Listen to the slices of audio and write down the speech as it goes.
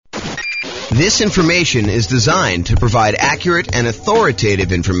This information is designed to provide accurate and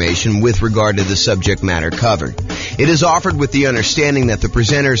authoritative information with regard to the subject matter covered. It is offered with the understanding that the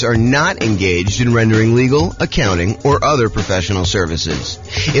presenters are not engaged in rendering legal, accounting, or other professional services.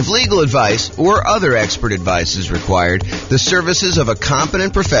 If legal advice or other expert advice is required, the services of a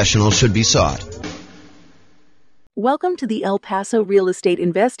competent professional should be sought. Welcome to the El Paso Real Estate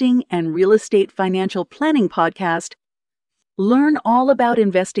Investing and Real Estate Financial Planning Podcast. Learn all about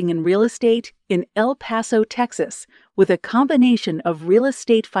investing in real estate in El Paso, Texas, with a combination of real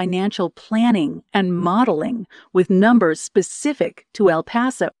estate financial planning and modeling with numbers specific to El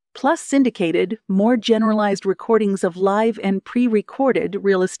Paso, plus syndicated, more generalized recordings of live and pre-recorded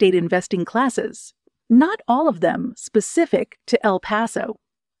real estate investing classes. Not all of them specific to El Paso.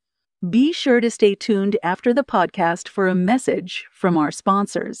 Be sure to stay tuned after the podcast for a message from our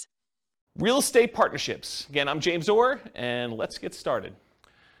sponsors. Real estate partnerships. Again, I'm James Orr, and let's get started.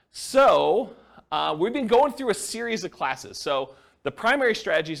 So, we've been going through a series of classes. So, the primary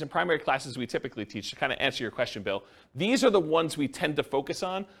strategies and primary classes we typically teach, to kind of answer your question, Bill, these are the ones we tend to focus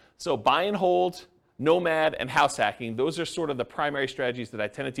on. So, buy and hold, nomad, and house hacking, those are sort of the primary strategies that I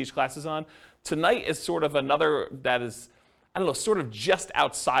tend to teach classes on. Tonight is sort of another that is, sort of just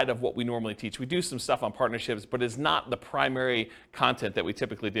outside of what we normally teach. We do some stuff on partnerships, but it's not the primary content that we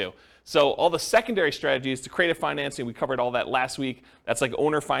typically do. So all the secondary strategies to creative financing, we covered all that last week. That's like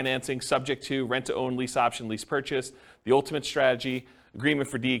owner financing, subject to, rent to own, lease option, lease purchase, the ultimate strategy, agreement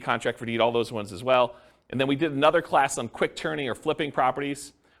for deed, contract for deed, all those ones as well. And then we did another class on quick turning or flipping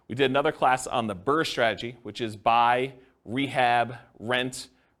properties. We did another class on the BRRRR strategy, which is buy, rehab, rent,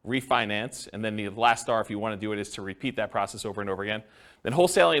 refinance, and then the last star, if you want to do it, is to repeat that process over and over again. Then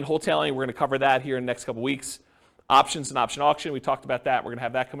wholesaling and wholesaling, we're going to cover that here in the next couple weeks. Options and option auction, we talked about that. We're going to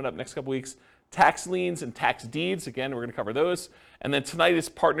have that coming up next couple weeks. Tax liens and tax deeds, again, we're going to cover those. And then tonight is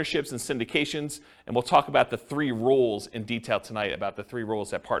partnerships and syndications, and we'll talk about the three roles in detail tonight, about the three roles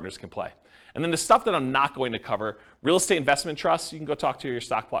that partners can play. And then the stuff that I'm not going to cover, real estate investment trusts, you can go talk to your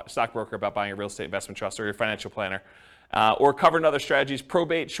stockbroker about buying a real estate investment trust or your financial planner. Or covering other strategies,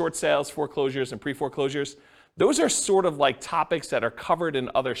 probate, short sales, foreclosures, and pre-foreclosures. Those are sort of like topics that are covered in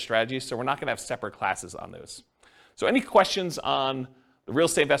other strategies, so we're not going to have separate classes on those. So any questions on the real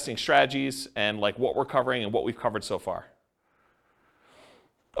estate investing strategies and like what we're covering and what we've covered so far?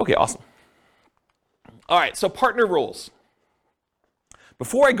 Okay, awesome. All right, so partner rules.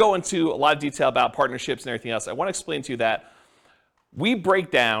 Before I go into a lot of detail about partnerships and everything else, I want to explain to you that we break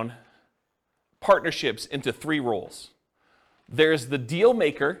down partnerships into three roles. There's the deal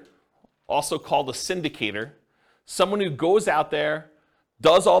maker, also called a syndicator, someone who goes out there,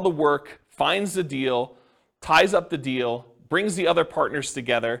 does all the work, finds the deal, ties up the deal, brings the other partners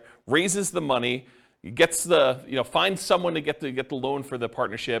together, raises the money, gets finds someone to get the loan for the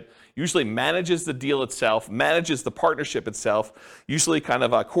partnership, usually manages the deal itself, manages the partnership itself, usually kind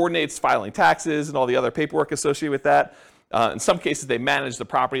of coordinates filing taxes and all the other paperwork associated with that. In some cases, they manage the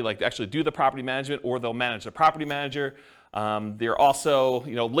property, like they actually do the property management, or they'll manage the property manager. They're also,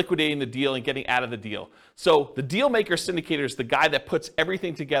 liquidating the deal and getting out of the deal. So the deal maker syndicator is the guy that puts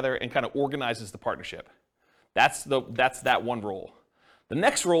everything together and kind of organizes the partnership. That's that one role. The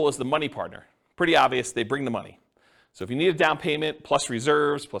next role is the money partner. Pretty obvious, they bring the money. So if you need a down payment, plus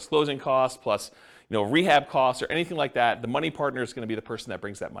reserves, plus closing costs, plus rehab costs or anything like that, the money partner is going to be the person that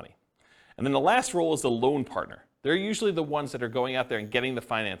brings that money. And then the last role is the loan partner. They're usually the ones that are going out there and getting the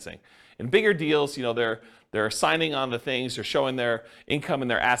financing. In bigger deals, they're signing on the things, they're showing their income and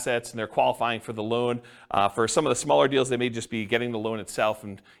their assets, and they're qualifying for the loan. For some of the smaller deals, they may just be getting the loan itself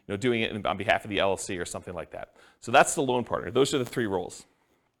and doing it on behalf of the LLC or something like that. So that's the loan partner. Those are the three roles.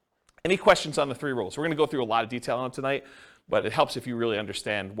 Any questions on the three roles? We're going to go through a lot of detail on them tonight, but it helps if you really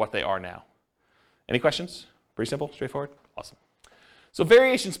understand what they are now. Any questions? Pretty simple, straightforward? Awesome. So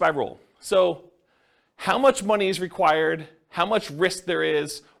variations by role. So how much money is required, how much risk there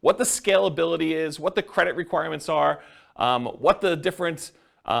is, what the scalability is, what the credit requirements are, what the different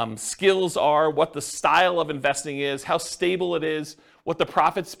skills are, what the style of investing is, how stable it is, what the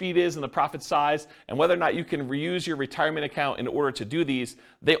profit speed is and the profit size, and whether or not you can reuse your retirement account in order to do these,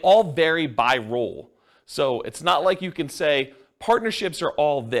 they all vary by role. So it's not like you can say partnerships are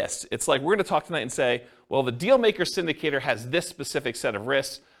all this. It's like we're going to talk tonight and say, well, the deal maker syndicator has this specific set of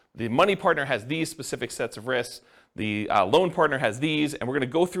risks, the money partner has these specific sets of risks, the loan partner has these, and we're going to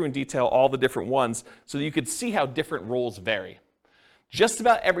go through in detail all the different ones so that you can see how different roles vary. Just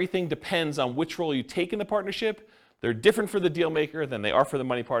about everything depends on which role you take in the partnership. They're different for the deal maker than they are for the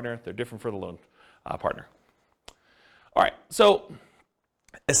money partner. They're different for the loan partner. All right, so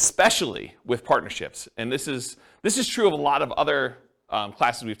especially with partnerships, and this is true of a lot of other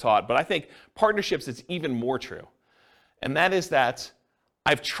classes we've taught, but I think partnerships, it's even more true. And that is that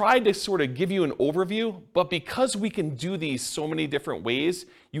I've tried to sort of give you an overview, but because we can do these so many different ways,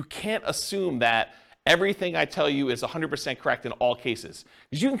 you can't assume that everything I tell you is 100% correct in all cases.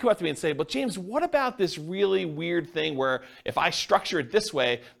 Because you can come up to me and say, but James, what about this really weird thing where if I structure it this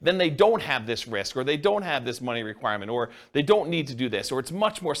way, then they don't have this risk, or they don't have this money requirement, or they don't need to do this, or it's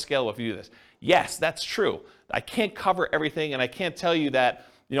much more scalable if you do this. Yes, that's true. I can't cover everything, and I can't tell you that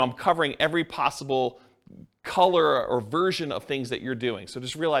I'm covering every possible color or version of things that you're doing. So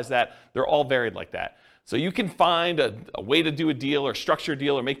just realize that they're all varied like that. So you can find a way to do a deal or structure a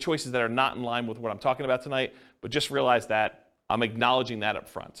deal or make choices that are not in line with what I'm talking about tonight, but just realize that I'm acknowledging that up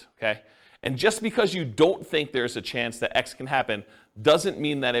front, okay? And just because you don't think there's a chance that X can happen doesn't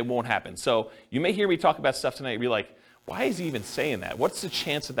mean that it won't happen. So you may hear me talk about stuff tonight and be like, why is he even saying that? What's the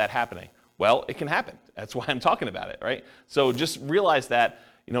chance of that happening? Well, it can happen. That's why I'm talking about it, right? So just realize that,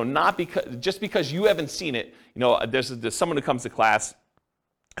 not because, just because you haven't seen it, there's someone who comes to class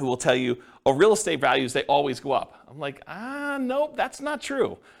who will tell you, real estate values, they always go up. I'm like, nope, that's not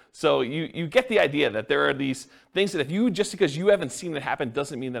true. So you get the idea that there are these things that just because you haven't seen it happen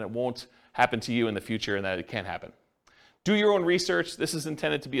doesn't mean that it won't happen to you in the future and that it can happen. Do your own research. This is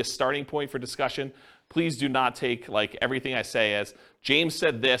intended to be a starting point for discussion. Please do not take everything I say as James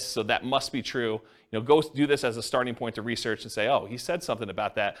said this, so that must be true. Go do this as a starting point to research and say, he said something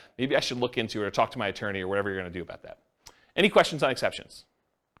about that. Maybe I should look into it or talk to my attorney or whatever you're going to do about that. Any questions on exceptions?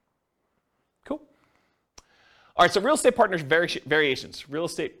 Cool. All right, so real estate partnership variations. Real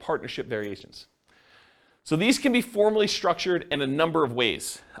estate partnership variations. So these can be formally structured in a number of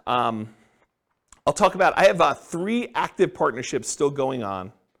ways. I'll talk about, I have 3 active partnerships still going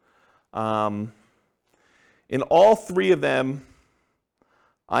on. In all 3 of them,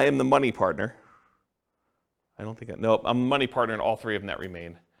 I am the money partner. I'm the money partner in all 3 of them that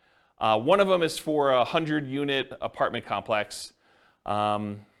remain. One of them is for a 100-unit apartment complex.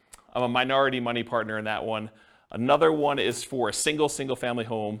 I'm a minority money partner in that one. Another one is for a single-family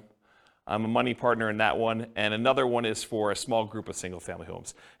home. I'm a money partner in that one. And another one is for a small group of single-family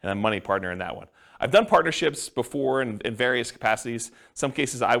homes. And I'm a money partner in that one. I've done partnerships before in various capacities. In some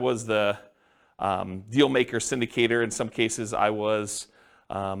cases, I was the deal maker syndicator. In some cases, I was,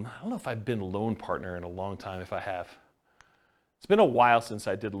 I don't know if I've been loan partner in a long time, if I have. It's been a while since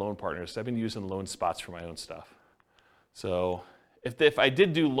I did loan partners. I've been using loan spots for my own stuff. So if I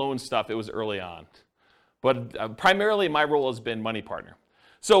did do loan stuff, it was early on. But primarily my role has been money partner.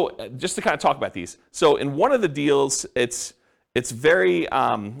 So just to kind of talk about these. So in one of the deals, it's a very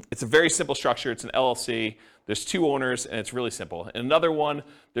simple structure. It's an LLC. There's 2 owners, and it's really simple. In another one,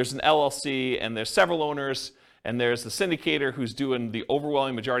 there's an LLC, and there's several owners, and there's the syndicator who's doing the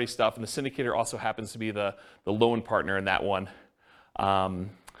overwhelming majority stuff, and the syndicator also happens to be the loan partner in that one. And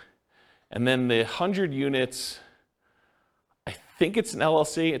then the 100 units, I think it's an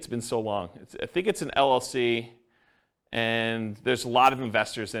LLC. It's been so long. I think it's an LLC, and there's a lot of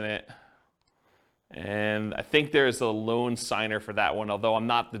investors in it. And I think there's a loan signer for that one, although I'm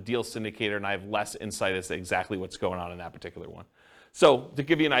not the deal syndicator and I have less insight as to exactly what's going on in that particular one. So to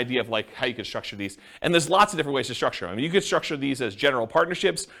give you an idea of how you could structure these, and there's lots of different ways to structure them. I mean, you could structure these as general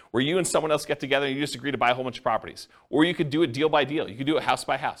partnerships where you and someone else get together and you just agree to buy a whole bunch of properties. Or you could do it deal by deal. You could do it house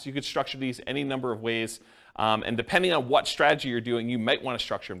by house. You could structure these any number of ways. And depending on what strategy you're doing, you might want to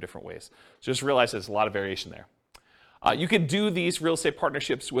structure them different ways. So just realize there's a lot of variation there. You could do these real estate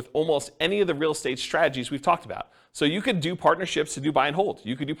partnerships with almost any of the real estate strategies we've talked about. So you could do partnerships to do buy and hold.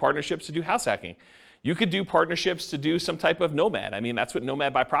 You could do partnerships to do house hacking. You could do partnerships to do some type of nomad. I mean, that's what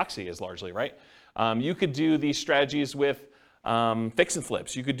nomad by proxy is largely, right? You could do these strategies with fix and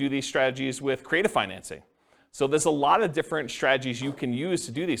flips. You could do these strategies with creative financing. So there's a lot of different strategies you can use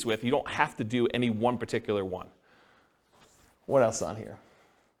to do these with. You don't have to do any one particular one. What else on here?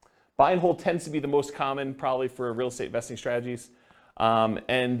 Buy and hold tends to be the most common probably for real estate investing strategies.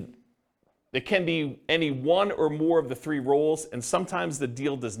 And it can be any one or more of the 3 roles, and sometimes the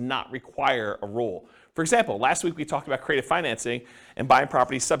deal does not require a role. For example, last week we talked about creative financing and buying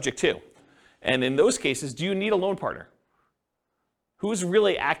properties subject to. And in those cases, do you need a loan partner? Who's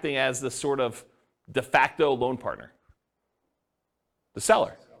really acting as the sort of de facto loan partner? The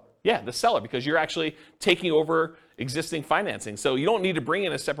seller. Yeah, the seller, because you're actually taking over existing financing. So you don't need to bring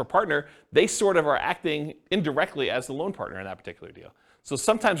in a separate partner. They sort of are acting indirectly as the loan partner in that particular deal. So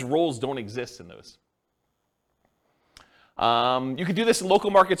sometimes roles don't exist in those. You can do this in local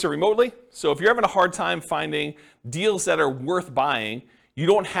markets or remotely. So if you're having a hard time finding deals that are worth buying, you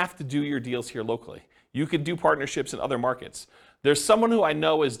don't have to do your deals here locally. You could do partnerships in other markets. There's someone who I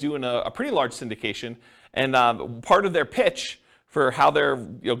know is doing a pretty large syndication, and part of their pitch for how they're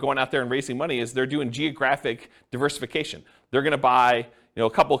going out there and raising money is they're doing geographic diversification. They're going to buy a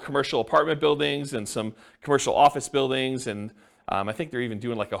couple of commercial apartment buildings and some commercial office buildings, and I think they're even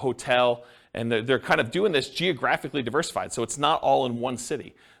doing like a hotel, and they're kind of doing this geographically diversified, so it's not all in one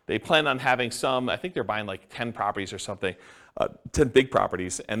city. They plan on having some, I think they're buying like 10 properties or something, 10 big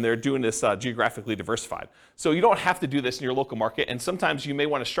properties, and they're doing this geographically diversified. So you don't have to do this in your local market, and sometimes you may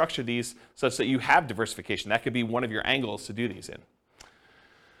want to structure these such that you have diversification. That could be one of your angles to do these in.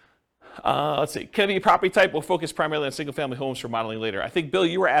 Let's see, can it be a property type? We'll focus primarily on single family homes for modeling later. I think, Bill,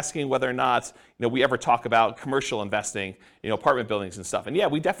 you were asking whether or not we ever talk about commercial investing, apartment buildings and stuff. And yeah,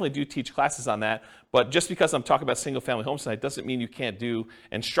 we definitely do teach classes on that, but just because I'm talking about single family homes tonight doesn't mean you can't do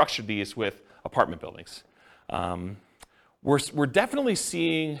and structure these with apartment buildings. We're definitely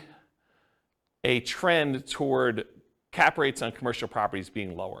seeing a trend toward cap rates on commercial properties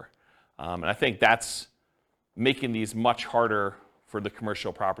being lower. And I think that's making these much harder for the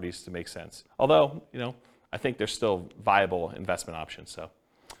commercial properties to make sense. Although, I think they're still viable investment options. So,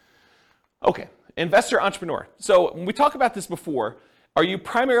 okay, investor entrepreneur. So when we talk about this before, are you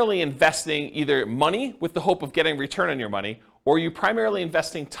primarily investing either money with the hope of getting a return on your money, or are you primarily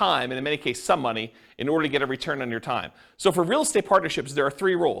investing time, and in many cases some money, in order to get a return on your time? So for real estate partnerships, there are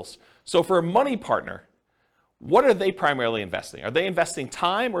 3 roles. So for a money partner, what are they primarily investing? Are they investing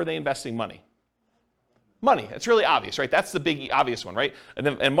time or are they investing money? Money. It's really obvious, right? That's the big obvious one, right?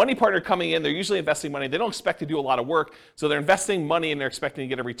 And money partner coming in, they're usually investing money. They don't expect to do a lot of work, so they're investing money and they're expecting to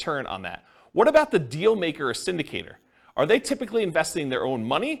get a return on that. What about the deal maker or syndicator? Are they typically investing their own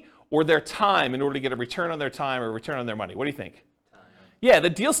money or their time in order to get a return on their time or a return on their money? What do you think? Time. Yeah, the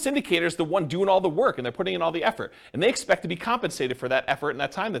deal syndicator is the one doing all the work and they're putting in all the effort. And they expect to be compensated for that effort and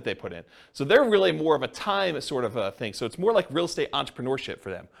that time that they put in. So they're really more of a time sort of a thing. So it's more like real estate entrepreneurship for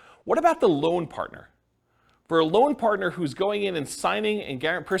them. What about the loan partner? For a loan partner who's going in and signing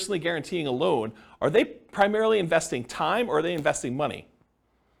and personally guaranteeing a loan, are they primarily investing time or are they investing money?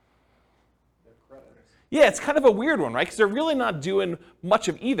 Yeah, it's kind of a weird one, right? Because they're really not doing much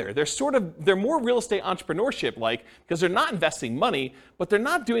of either. They're more real estate entrepreneurship-like because they're not investing money, but they're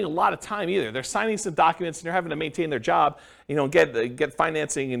not doing a lot of time either. They're signing some documents and they're having to maintain their job, get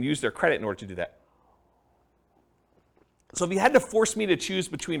financing and use their credit in order to do that. So if you had to force me to choose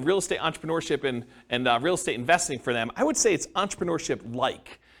between real estate entrepreneurship and real estate investing for them, I would say it's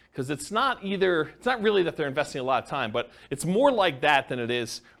entrepreneurship-like, because it's not really that they're investing a lot of time, but it's more like that than it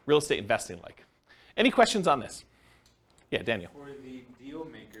is real estate investing-like. Any questions on this? Yeah, Daniel. For the deal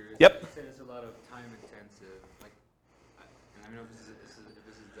makers, yep. You said it's a lot of time intensive. And I don't know if this is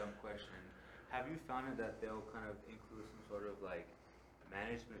a dumb question. Have you found that they'll kind of include some sort of like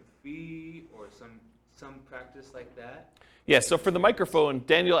management fee or some practice like that? Yeah, so for the microphone,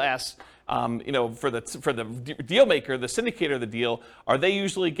 Daniel asks, for the deal maker, the syndicator of the deal, are they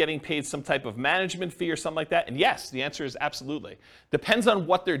usually getting paid some type of management fee or something like that? And yes, the answer is absolutely. Depends on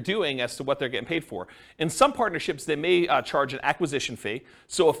what they're doing as to what they're getting paid for. In some partnerships, they may charge an acquisition fee,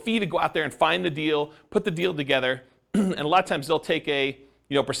 so a fee to go out there and find the deal, put the deal together, and a lot of times they'll take a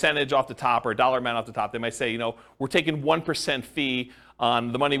percentage off the top or a dollar amount off the top. They might say, we're taking 1% fee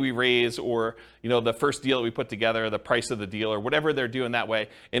on the money we raise, or the first deal that we put together, the price of the deal, or whatever they're doing that way,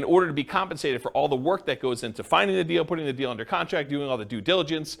 in order to be compensated for all the work that goes into finding the deal, putting the deal under contract, doing all the due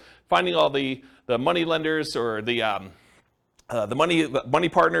diligence, finding all the money lenders or the money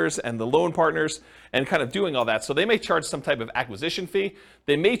partners and the loan partners, and kind of doing all that. So they may charge some type of acquisition fee.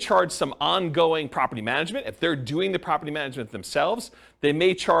 They may charge some ongoing property management. If they're doing the property management themselves, they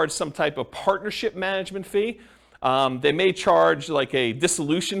may charge some type of partnership management fee. They may charge like a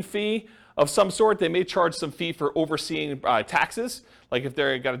dissolution fee of some sort. They may charge some fee for overseeing taxes, like if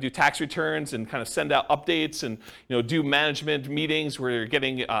they're got to do tax returns and kind of send out updates and do management meetings where you're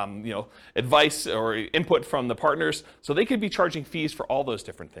getting advice or input from the partners. So they could be charging fees for all those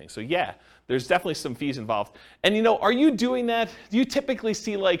different things. So yeah, there's definitely some fees involved. And are you doing that? Do you typically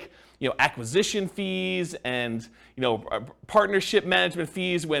see like acquisition fees and partnership management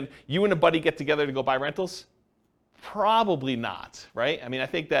fees when you and a buddy get together to go buy rentals? Probably not, right? I mean, I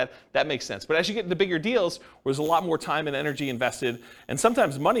think that makes sense. But as you get into bigger deals, where there's a lot more time and energy invested, and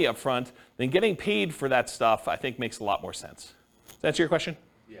sometimes money up front, then getting paid for that stuff, I think, makes a lot more sense. Does that answer your question?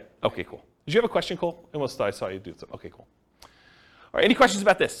 Yeah. Okay, cool. Did you have a question, Cole? Almost thought I saw you do something. Okay, cool. All right, any questions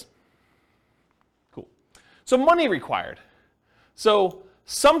about this? Cool. So money required. So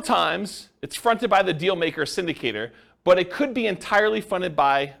sometimes it's fronted by the deal maker or syndicator, but it could be entirely funded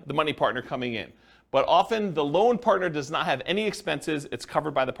by the money partner coming in. But often the loan partner does not have any expenses. It's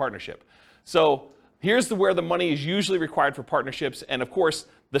covered by the partnership. So Here's where the money is usually required for partnerships, and of course,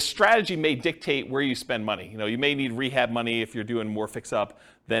 the strategy may dictate where you spend money. You may need rehab money if you're doing more fix-up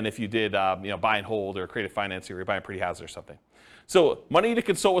than if you did buy and hold or creative financing or you're buying pretty houses or something. So money to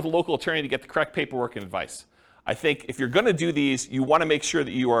consult with a local attorney to get the correct paperwork and advice. I think if you're going to do these, you want to make sure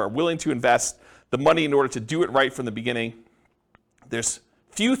that you are willing to invest the money in order to do it right from the beginning. There's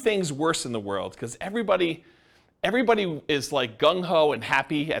few things worse in the world because everybody is like gung-ho and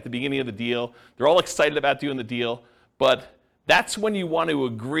happy at the beginning of the deal. They're all excited about doing the deal, but that's when you want to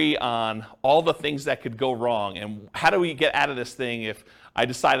agree on all the things that could go wrong and how do we get out of this thing if I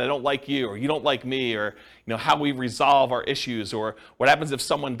decide I don't like you or you don't like me, or how we resolve our issues, or what happens if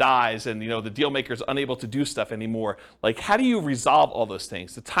someone dies and the deal maker is unable to do stuff anymore. Like, how do you resolve all those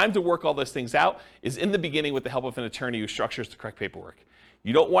things? The time to work all those things out is in the beginning with the help of an attorney who structures the correct paperwork.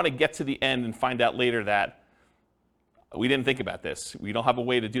 You don't want to get to the end and find out later that we didn't think about this. We don't have a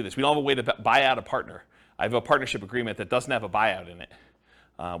way to do this. We don't have a way to buy out a partner. I have a partnership agreement that doesn't have a buyout in it,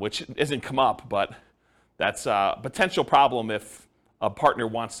 which isn't come up, but that's a potential problem if a partner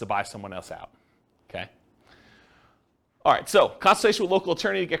wants to buy someone else out, okay? All right, so consultation with local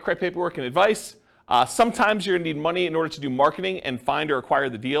attorney to get correct paperwork and advice. Sometimes you're gonna need money in order to do marketing and find or acquire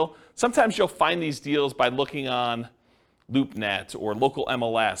the deal. Sometimes you'll find these deals by looking on LoopNet or local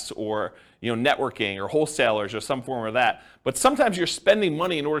MLS or networking or wholesalers or some form of that. But sometimes you're spending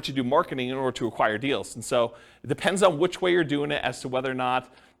money in order to do marketing in order to acquire deals. And so it depends on which way you're doing it as to whether or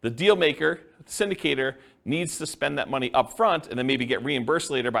not the deal maker, the syndicator, needs to spend that money up front and then maybe get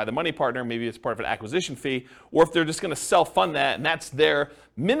reimbursed later by the money partner, maybe it's part of an acquisition fee, or if they're just going to self-fund that and that's their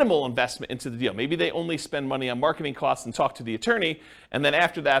minimal investment into the deal. Maybe they only spend money on marketing costs and talk to the attorney, and then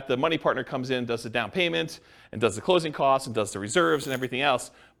after that, the money partner comes in, does the down payment, and does the closing costs, and does the reserves and everything else,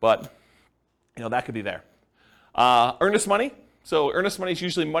 but that could be there. Earnest money. So earnest money is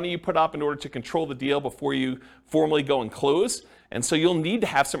usually money you put up in order to control the deal before you formally go and close. And so you'll need to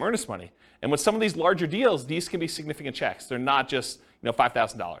have some earnest money. And with some of these larger deals, these can be significant checks. They're not just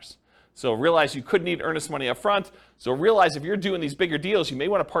 $5,000. So realize you could need earnest money up front. So realize if you're doing these bigger deals, you may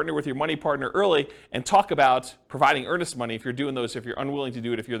want to partner with your money partner early and talk about providing earnest money if you're doing those, if you're unwilling to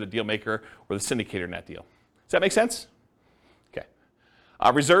do it, if you're the deal maker or the syndicator in that deal. Does that make sense? Okay.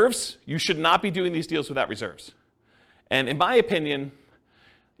 Reserves, you should not be doing these deals without reserves. And in my opinion,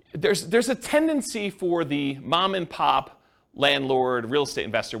 there's a tendency for the mom and pop landlord real estate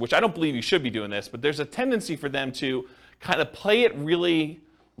investor, which I don't believe you should be doing this, but there's a tendency for them to kind of play it really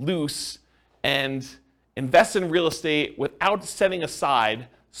loose and invest in real estate without setting aside,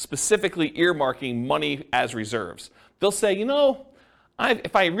 specifically earmarking money as reserves. They'll say,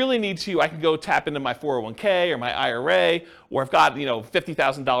 if I really need to, I can go tap into my 401k or my IRA, or I've got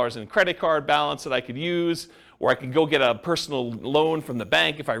 $50,000 in credit card balance that I could use, or I can go get a personal loan from the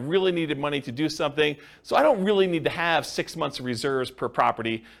bank if I really needed money to do something. So I don't really need to have 6 months of reserves per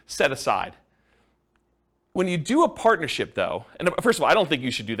property set aside. When you do a partnership though, and first of all, I don't think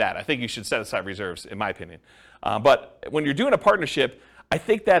you should do that. I think you should set aside reserves, in my opinion. But when you're doing a partnership, I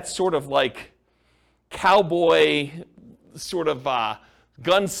think that's sort of like cowboy, sort of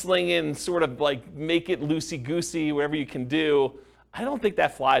gunslinging, sort of like make it loosey-goosey, whatever you can do. I don't think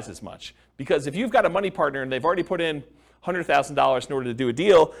that flies as much. Because if you've got a money partner and they've already put in $100,000 in order to do a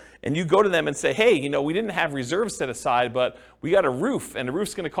deal, and you go to them and say, hey, we didn't have reserves set aside, but we got a roof, and the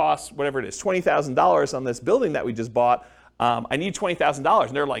roof's going to cost whatever it is, $20,000 on this building that we just bought. I need $20,000.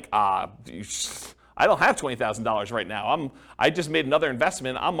 And they're like, I don't have $20,000 right now. I just made another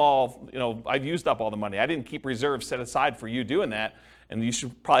investment. I've used up all the money. I didn't keep reserves set aside for you doing that. And you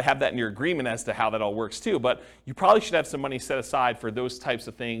should probably have that in your agreement as to how that all works too. But you probably should have some money set aside for those types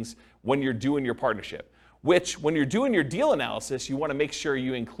of things when you're doing your partnership. Which, when you're doing your deal analysis, you want to make sure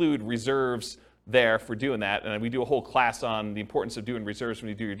you include reserves there for doing that. And we do a whole class on the importance of doing reserves when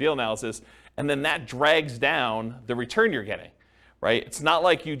you do your deal analysis. And then that drags down the return you're getting, right? It's not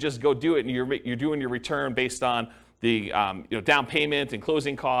like you just go do it and you're doing your return based on the down payment and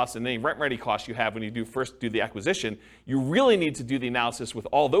closing costs and any rent-ready costs you have when you first do the acquisition. You really need to do the analysis with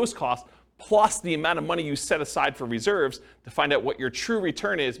all those costs plus the amount of money you set aside for reserves to find out what your true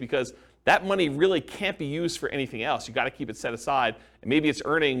return is, because that money really can't be used for anything else. You got to keep it set aside, and maybe it's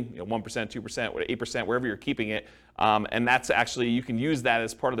earning 1%, 2%, 8%, wherever you're keeping it, and that's actually, you can use that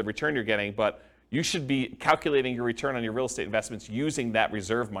as part of the return you're getting, but you should be calculating your return on your real estate investments using that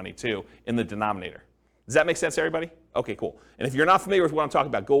reserve money too in the denominator. Does that make sense to everybody? Okay, cool. And if you're not familiar with what I'm talking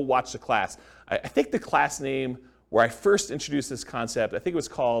about, go watch the class. I think the class name where I first introduced this concept, I think it was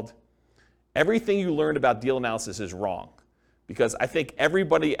called Everything You Learned About Deal Analysis is Wrong. Because I think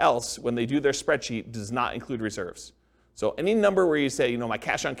everybody else, when they do their spreadsheet, does not include reserves. So any number where you say, my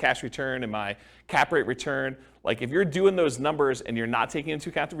cash on cash return and my cap rate return, like if you're doing those numbers and you're not taking into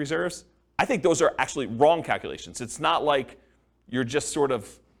account the reserves, I think those are actually wrong calculations. It's not like you're just sort of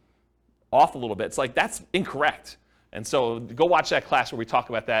off a little bit. It's like that's incorrect. And so go watch that class where we talk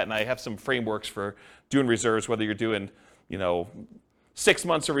about that, and I have some frameworks for doing reserves, whether you're doing, 6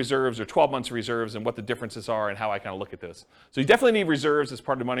 months of reserves or 12 months of reserves, and what the differences are and how I kind of look at those. So you definitely need reserves as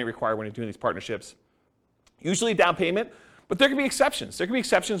part of the money required when you're doing these partnerships. Usually down payment, but there can be exceptions. There can be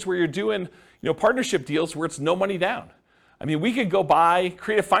exceptions where you're doing, partnership deals where it's no money down. I mean, we could go buy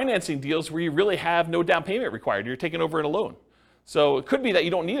creative financing deals where you really have no down payment required. You're taking over in a loan. So it could be that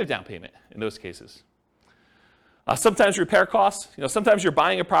you don't need a down payment in those cases. Sometimes repair costs. Sometimes you're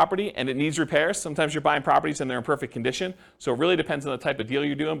buying a property and it needs repairs. Sometimes you're buying properties and they're in perfect condition. So it really depends on the type of deal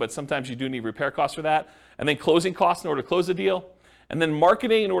you're doing, but sometimes you do need repair costs for that. And then closing costs in order to close the deal. And then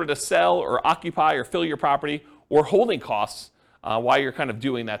marketing in order to sell or occupy or fill your property, or holding costs while you're kind of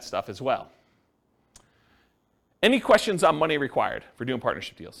doing that stuff as well. Any questions on money required for doing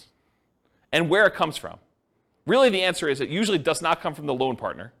partnership deals? And where it comes from? Really the answer is it usually does not come from the loan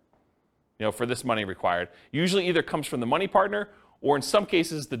partner, for this money required. Usually either comes from the money partner, or in some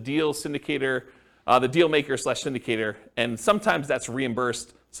cases the deal syndicator, the deal maker / syndicator, and sometimes that's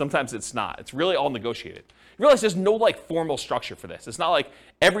reimbursed, sometimes it's not. It's really all negotiated. You realize there's no formal structure for this. It's not like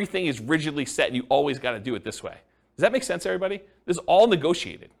everything is rigidly set and you always got to do it this way. Does that make sense, everybody? This is all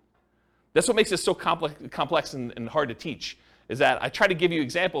negotiated. That's what makes this so complex and hard to teach, is that I try to give you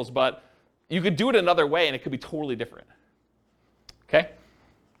examples, but you could do it another way and it could be totally different. Okay?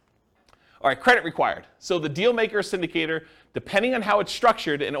 All right, credit required. So the deal maker or syndicator, depending on how it's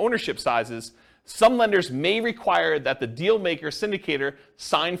structured and ownership sizes, some lenders may require that the deal maker syndicator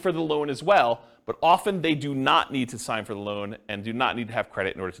sign for the loan as well, but often they do not need to sign for the loan and do not need to have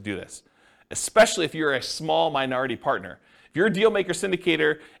credit in order to do this, especially if you're a small minority partner. If you're a deal maker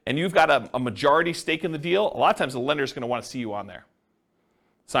syndicator and you've got a majority stake in the deal, a lot of times the lender is going to want to see you on there,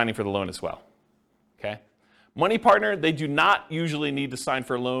 signing for the loan as well. Okay? Money partner, they do not usually need to sign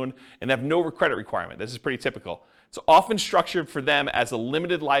for a loan and have no credit requirement. This is pretty typical. It's often structured for them as a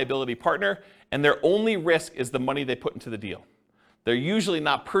limited liability partner, and their only risk is the money they put into the deal. They're usually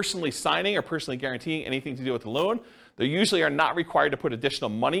not personally signing or personally guaranteeing anything to do with the loan. They usually are not required to put additional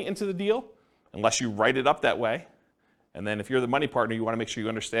money into the deal unless you write it up that way. And then if you're the money partner, you want to make sure you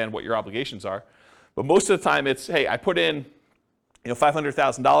understand what your obligations are. But most of the time it's, hey, I put in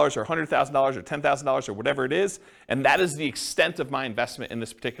 $500,000 or $100,000 or $10,000 or whatever it is, and that is the extent of my investment in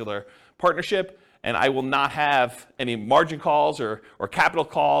this particular partnership, and I will not have any margin calls or capital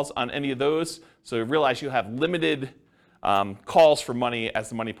calls on any of those. So you realize you have limited calls for money as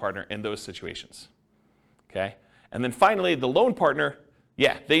the money partner in those situations. Okay? And then finally, the loan partner,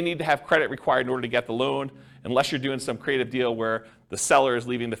 they need to have credit required in order to get the loan, unless you're doing some creative deal where the seller is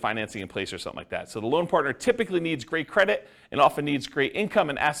leaving the financing in place or something like that. So the loan partner typically needs great credit and often needs great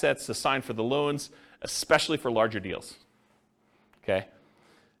income and assets to sign for the loans, especially for larger deals. Okay?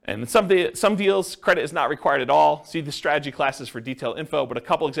 And in some deals, credit is not required at all. See the strategy classes for detailed info, but a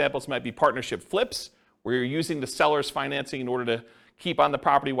couple examples might be partnership flips, where you're using the seller's financing in order to keep on the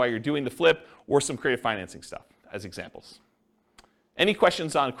property while you're doing the flip, or some creative financing stuff as examples. Any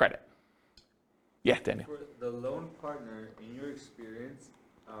questions on credit? Yeah, Daniel. For the loan partner, in your experience,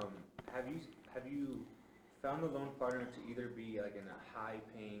 have you found the loan partner to either be like in a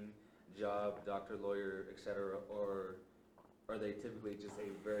high-paying job, doctor, lawyer, etc., or are they typically just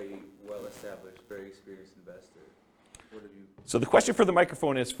a very well-established, very experienced investor? What have you? So the question for the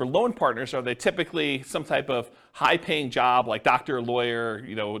microphone is, for loan partners, are they typically some type of high-paying job, like doctor, lawyer,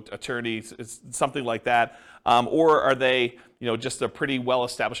 attorney, something like that, or are they, just a pretty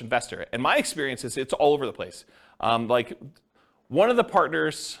well-established investor? And my experience is it's all over the place. Like one of the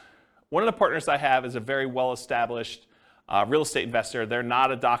partners I have is a very well-established real estate investor. They're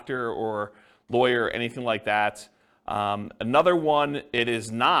not a doctor or lawyer or anything like that. Another one, it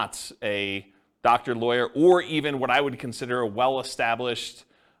is not a doctor, lawyer, or even what I would consider a well-established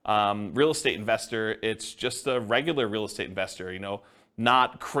real estate investor. It's just a regular real estate investor,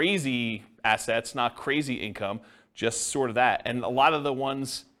 not crazy assets, not crazy income, just sort of that. And a lot of the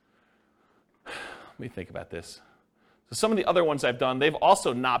ones, let me think about this. So some of the other ones I've done, they've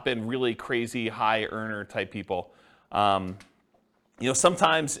also not been really crazy high earner type people.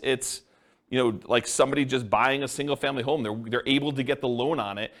 Sometimes it's, like somebody just buying a single family home, they're able to get the loan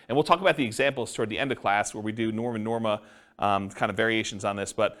on it. And we'll talk about the examples toward the end of class where we do Norm and Norma kind of variations on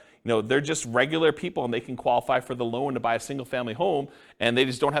this. But they're just regular people and they can qualify for the loan to buy a single family home, and they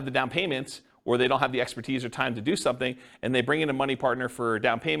just don't have the down payments, or they don't have the expertise or time to do something, and they bring in a money partner for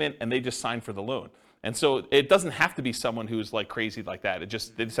down payment and they just sign for the loan. And so it doesn't have to be someone who's like crazy like that. They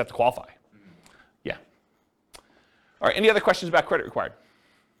just have to qualify. Yeah. All right, any other questions about credit required?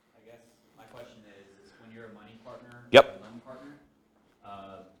 I guess my question is when you're a money partner Yep. or a loan partner,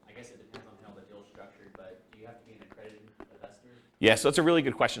 I guess it depends on how the deal's structured, but do you have to be an accredited investor? Yeah, so that's a really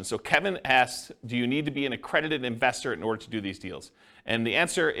good question. So Kevin asked, do you need to be an accredited investor in order to do these deals? And the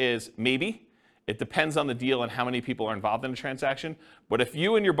answer is maybe. It depends on the deal and how many people are involved in a transaction. But if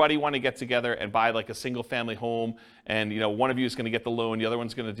you and your buddy want to get together and buy like a single family home and one of you is going to get the loan, the other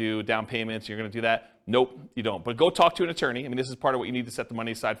one's going to do down payments, you're going to do that, nope, you don't. But go talk to an attorney. I mean, this is part of what you need to set the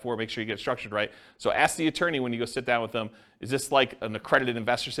money aside for, make sure you get it structured right. So ask the attorney when you go sit down with them, is this like an accredited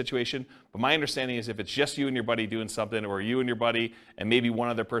investor situation? But my understanding is if it's just you and your buddy doing something, or you and your buddy and maybe one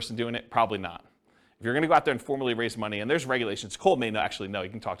other person doing it, probably not. If you're going to go out there and formally raise money, and there's regulations, Cole may actually know, you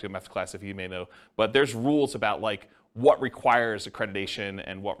can talk to him after class if he may know, but there's rules about like what requires accreditation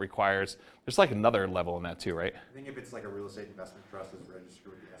and what requires, there's like another level in that too, right? I think if it's like a real estate investment trust that's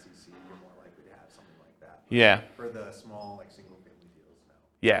registered with the SEC, you're more likely to have something like that. Yeah. For the small, like single family deals, no.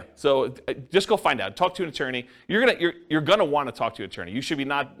 Yeah, so just go find out. Talk to an attorney. You're gonna want to talk to an attorney. You should be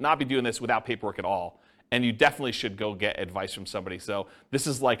not be doing this without paperwork at all. And you definitely should go get advice from somebody. So this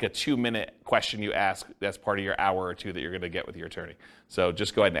is like a 2-minute question you ask that's part of your hour or two that you're going to get with your attorney. So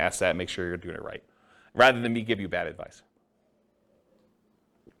just go ahead and ask that and make sure you're doing it right, rather than me give you bad advice.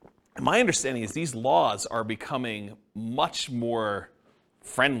 And my understanding is these laws are becoming much more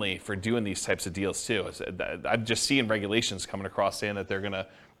friendly for doing these types of deals too. I'm just seeing regulations coming across saying that they're going to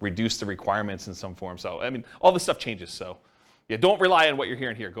reduce the requirements in some form. So, I mean, all this stuff changes. So, yeah, don't rely on what you're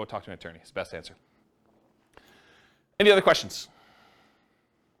hearing here. Go talk to an attorney. It's the best answer. Any other questions?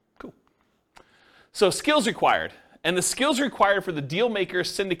 Cool. So skills required. And the skills required for the deal maker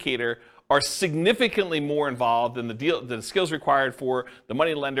syndicator are significantly more involved than the skills required for the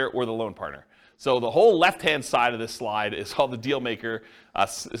money lender or the loan partner. So the whole left-hand side of this slide is all the deal maker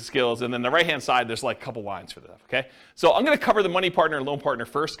skills, and then the right-hand side, there's like a couple lines for that, okay? So I'm gonna cover the money partner and loan partner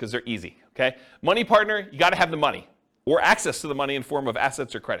first because they're easy, okay? Money partner, you gotta have the money or access to the money in form of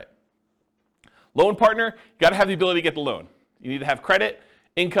assets or credit. Loan partner, you got to have the ability to get the loan. You need to have credit,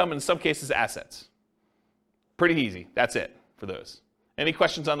 income, and in some cases, assets. Pretty easy. That's it for those. Any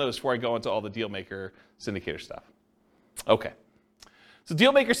questions on those before I go into all the deal maker syndicator stuff? Okay. So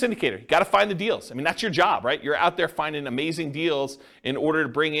deal maker syndicator, you got to find the deals. I mean, that's your job, right? You're out there finding amazing deals in order to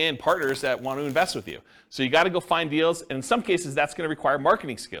bring in partners that want to invest with you. So you got to go find deals, and in some cases, that's going to require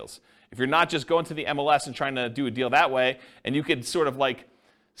marketing skills. If you're not just going to the MLS and trying to do a deal that way, and you could sort of like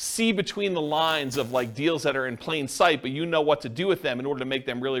see between the lines of like deals that are in plain sight, but you know what to do with them in order to make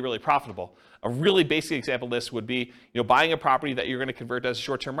them really, really profitable. A really basic example of this would be, buying a property that you're going to convert as a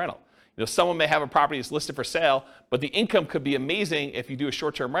short-term rental. Someone may have a property that's listed for sale, but the income could be amazing if you do a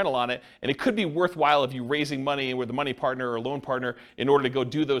short-term rental on it, and it could be worthwhile if you raising money with a money partner or a loan partner in order to go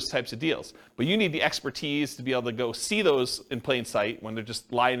do those types of deals. But you need the expertise to be able to go see those in plain sight when they're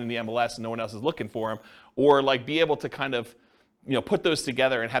just lying in the MLS and no one else is looking for them, or like be able to kind of put those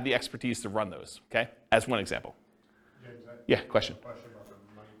together and have the expertise to run those, okay? As one example. James, Yeah, question. Question about the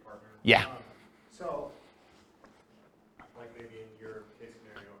money partner. Yeah. So, like maybe in your case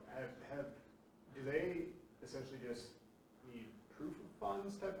scenario, do they essentially just need proof of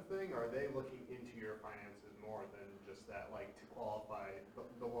funds type of thing, or are they looking into your finances more than just that, like to qualify,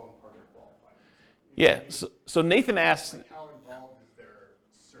 the loan partner qualifies? Yeah, so Nathan asked, Like how involved is their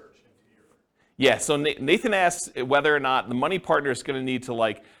search into your... yeah, so Nathan asked whether or not the money partner is going to need to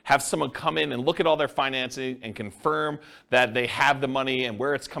like have someone come in and look at all their financing and confirm that they have the money and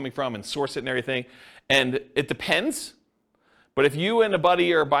where it's coming from and source it and everything. And it depends. But if you and a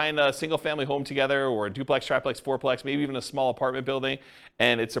buddy are buying a single family home together or a duplex, triplex, fourplex, maybe even a small apartment building,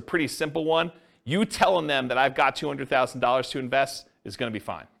 and it's a pretty simple one, you telling them that I've got $200,000 to invest is going to be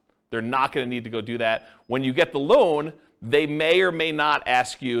fine. They're not going to need to go do that. When you get the loan, they may or may not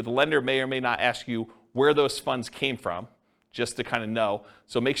ask you, the lender may or may not ask you where those funds came from, just to kind of know.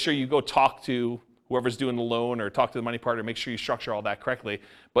 So make sure you go talk to whoever's doing the loan or talk to the money partner, make sure you structure all that correctly.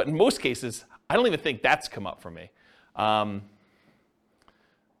 But in most cases, I don't even think that's come up for me.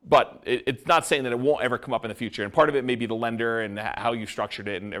 But it's not saying that it won't ever come up in the future. And part of it may be the lender and how you structured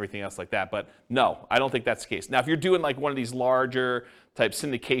it and everything else like that. But no, I don't think that's the case. Now, if you're doing like one of these larger type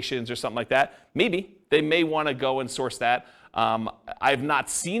syndications or something like that, maybe they may want to go and source that. I've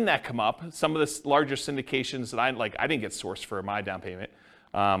not seen that come up. Some of the larger syndications that I didn't get sourced for my down payment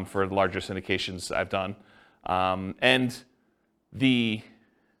for the larger syndications I've done. And the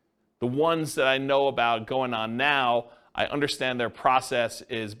ones that I know about going on now, I understand their process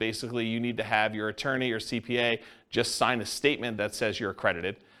is basically you need to have your attorney or CPA just sign a statement that says you're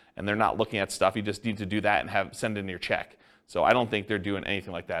accredited. and they're not looking at stuff. You just need to do that and send in your check. So I don't think they're doing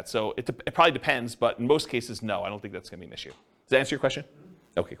anything like that. So it probably depends, but in most cases, no, I don't think that's going to be an issue. Does that answer your question?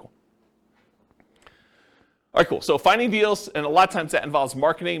 Okay, cool. All right, cool. So finding deals, and a lot of times that involves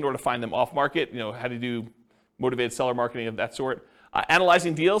marketing in order to find them off market, how to do motivated seller marketing of that sort.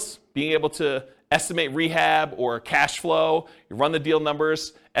 Analyzing deals, being able to estimate rehab or cash flow, you run the deal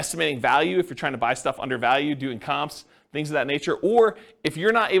numbers, estimating value if you're trying to buy stuff under value, doing comps, things of that nature. Or if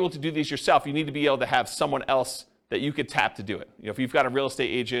you're not able to do these yourself, you need to be able to have someone else that you could tap to do it. If you've got a real estate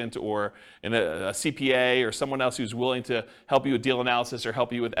agent or a CPA or someone else who's willing to help you with deal analysis or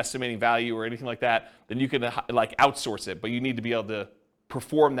help you with estimating value or anything like that, then you can outsource it. But you need to be able to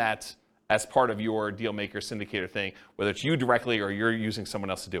perform that as part of your deal maker syndicator thing, whether it's you directly or you're using someone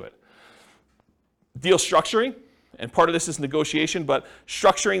else to do it. Deal structuring, and part of this is negotiation, but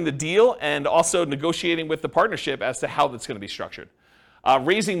structuring the deal and also negotiating with the partnership as to how that's going to be structured.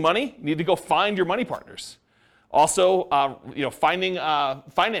 Raising money, you need to go find your money partners. Also, finding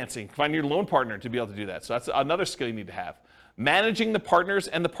financing, finding your loan partner to be able to do that. So that's another skill you need to have. Managing the partners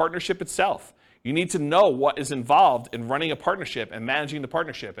and the partnership itself. You need to know what is involved in running a partnership and managing the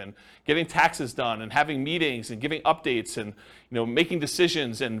partnership and getting taxes done and having meetings and giving updates and making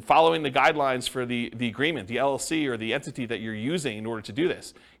decisions and following the guidelines for the agreement, the LLC or the entity that you're using in order to do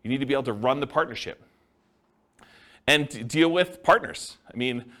this. You need to be able to run the partnership and deal with partners. I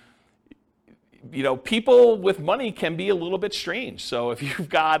mean, people with money can be a little bit strange. So if you've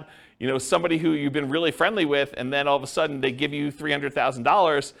got, somebody who you've been really friendly with, and then all of a sudden they give you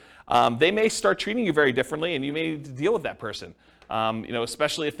 $300,000, they may start treating you very differently, and you may need to deal with that person.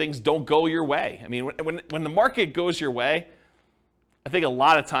 Especially if things don't go your way. I mean, when the market goes your way, I think a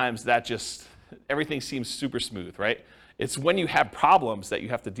lot of times everything seems super smooth, right? It's when you have problems that you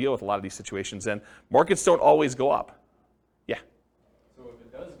have to deal with a lot of these situations, and markets don't always go up. Yeah. So if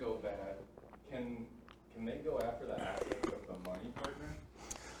it does go bad, can they go after the assets of the money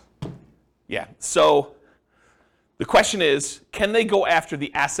partner? Yeah. So the question is, can they go after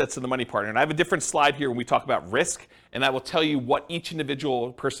the assets of the money partner? And I have a different slide here when we talk about risk, and I will tell you what each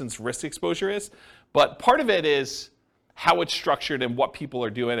individual person's risk exposure is. But part of it is how it's structured and what people are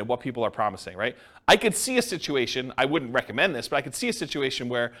doing and what people are promising, right? I could see a situation, I wouldn't recommend this, but I could see a situation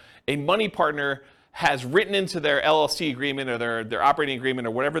where a money partner has written into their LLC agreement or their operating agreement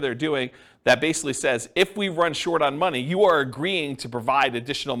or whatever they're doing that basically says, if we run short on money, you are agreeing to provide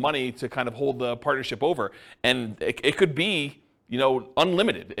additional money to kind of hold the partnership over. And it could be,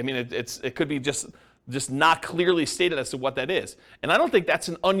 unlimited. I mean, it could be just not clearly stated as to what that is. And I don't think that's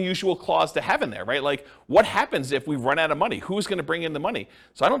an unusual clause to have in there, right? Like, what happens if we run out of money? Who's going to bring in the money?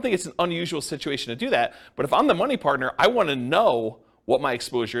 So I don't think it's an unusual situation to do that. But if I'm the money partner, I want to know what my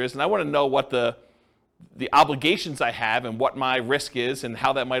exposure is, and I want to know what the obligations I have and what my risk is and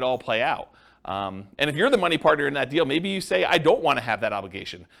how that might all play out. And if you're the money partner in that deal, maybe you say, I don't want to have that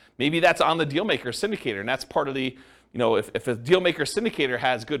obligation. Maybe that's on the deal maker syndicator, and that's part of the, if a deal maker syndicator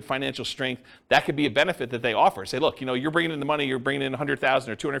has good financial strength, that could be a benefit that they offer. Say, look, you're bringing in the money, you're bringing in $100,000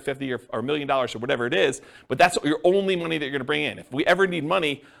 or $250,000 or $1 million or whatever it is, but that's your only money that you're going to bring in. If we ever need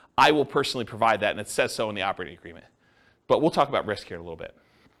money, I will personally provide that, and it says so in the operating agreement. But we'll talk about risk here in a little bit.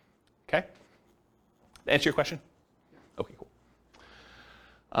 Okay? Answer your question? Okay, cool.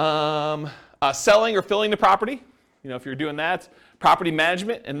 Selling or filling the property, if you're doing that. Property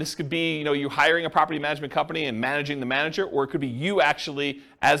management, and this could be, you hiring a property management company and managing the manager, or it could be you actually,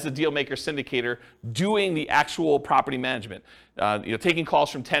 as the deal maker syndicator, doing the actual property management. Taking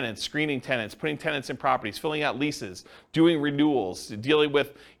calls from tenants, screening tenants, putting tenants in properties, filling out leases, doing renewals, dealing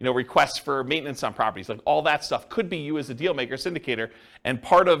with, requests for maintenance on properties. Like all that stuff could be you as a deal maker syndicator, and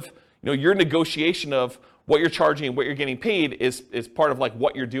part of your negotiation of what you're charging and what you're getting paid is part of like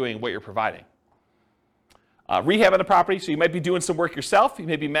what you're doing, what you're providing. Rehab of the property, so you might be doing some work yourself, you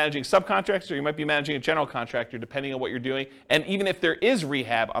may be managing subcontractors, or you might be managing a general contractor depending on what you're doing, and even if there is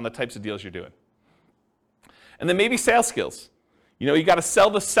rehab on the types of deals you're doing. And then maybe sales skills. You got to sell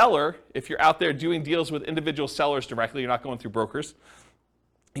the seller if you're out there doing deals with individual sellers directly, you're not going through brokers.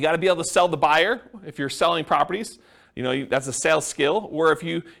 You got to be able to sell the buyer if you're selling properties. That's a sales skill. Or if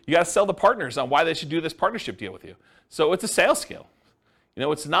you got to sell the partners on why they should do this partnership deal with you. So it's a sales skill.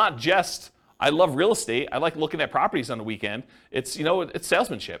 It's not just, I love real estate, I like looking at properties on the weekend. It's, it's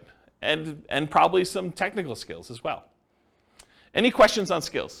salesmanship and probably some technical skills as well. Any questions on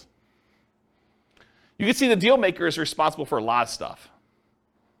skills? You can see the deal maker is responsible for a lot of stuff.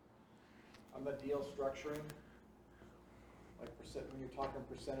 On the deal structuring, like when you're talking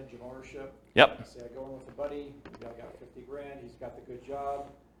percentage of ownership. Yep. Say I go in with a buddy, I got 50 grand, he's got the good job.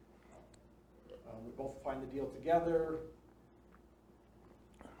 We both find the deal together.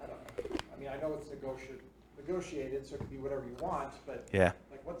 I know it's negotiated, so it can be whatever you want, but Yeah.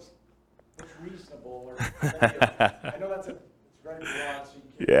 like what's reasonable or I know it's very broad, so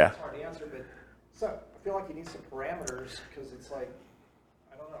you can't, it's hard to answer, but I feel like you need some parameters because it's like,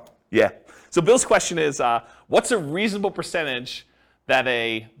 I don't know. Yeah. So Bill's question is, what's a reasonable percentage that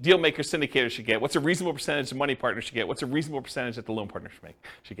a deal maker syndicator should get? What's a reasonable percentage the money partner should get? What's a reasonable percentage that the loan partner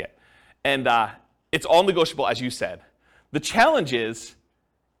should get? And it's all negotiable, as you said. The challenge is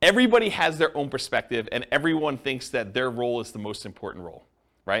everybody has their own perspective, and everyone thinks that their role is the most important role,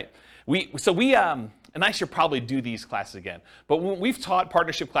 right? And I should probably do these classes again. But when we've taught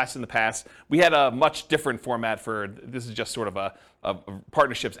partnership classes in the past, we had a much different format for, this is just sort of a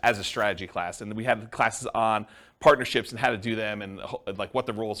partnerships as a strategy class. And we had classes on partnerships and how to do them and like what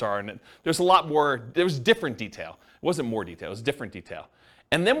the rules are. And there's a lot more, there was different detail. It wasn't more detail, it was different detail.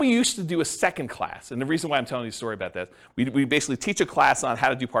 And then we used to do a second class. And the reason why I'm telling you a story about this, we basically teach a class on how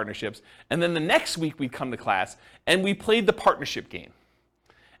to do partnerships. And then the next week we'd come to class and we played the partnership game.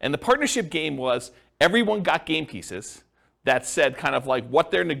 And the partnership game was everyone got game pieces that said kind of like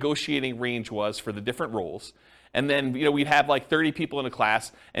what their negotiating range was for the different roles. And then we'd have like 30 people in a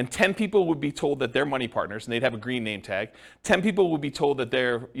class, and 10 people would be told that they're money partners, and they'd have a green name tag. 10 people would be told that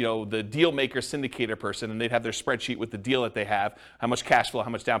they're the deal maker syndicator person, and they'd have their spreadsheet with the deal that they have, how much cash flow, how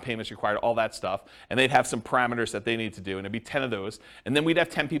much down payments required, all that stuff. And they'd have some parameters that they need to do, and it'd be 10 of those. And then we'd have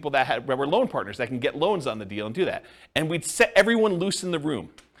 10 people that were loan partners that can get loans on the deal and do that. And we'd set everyone loose in the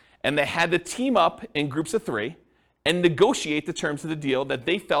room. And they had to team up in groups of 3 and negotiate the terms of the deal that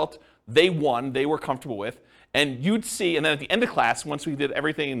they felt they won, they were comfortable with. And you'd see, and then at the end of class, once we did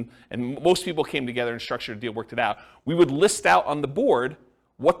everything, and most people came together and structured a deal, worked it out, we would list out on the board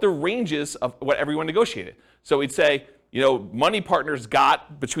what the ranges of what everyone negotiated. So we'd say, money partners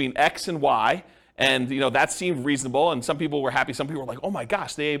got between X and Y, and that seemed reasonable, and some people were happy. Some people were like, oh my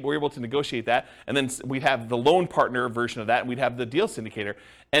gosh, they were able to negotiate that. And then we'd have the loan partner version of that, and we'd have the deal syndicator.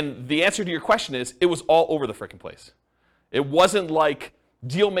 And the answer to your question is, it was all over the frickin' place. It wasn't like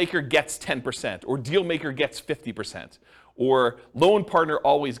deal maker gets 10%, or deal maker gets 50%, or loan partner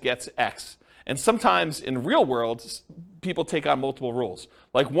always gets X. And sometimes in real world, people take on multiple roles.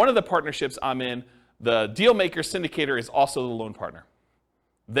 Like one of the partnerships I'm in, the deal maker syndicator is also the loan partner.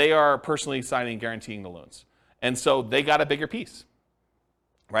 They are personally signing and guaranteeing the loans. And so they got a bigger piece,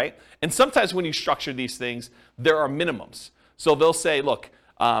 right? And sometimes when you structure these things, there are minimums. So they'll say, look,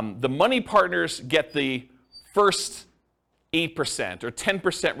 the money partners get the first 8% or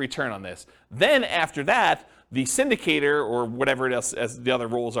 10% return on this. Then after that, the syndicator or whatever else as the other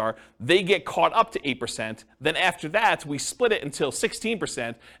roles are, they get caught up to 8%. Then after that, we split it until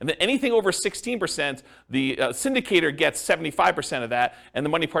 16%. And then anything over 16%, the syndicator gets 75% of that, and the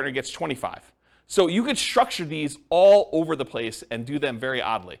money partner gets 25%. So you could structure these all over the place and do them very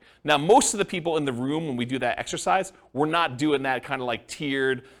oddly. Now, most of the people in the room, when we do that exercise, we're not doing that kind of like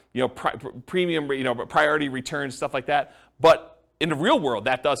tiered, premium, priority returns, stuff like that. But in the real world,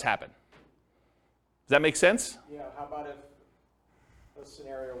 that does happen. Does that make sense? Yeah, how about if a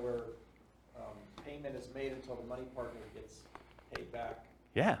scenario where payment is made until the money partner gets paid back?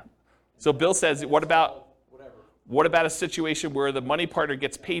 Yeah. So Bill says, what about a situation where the money partner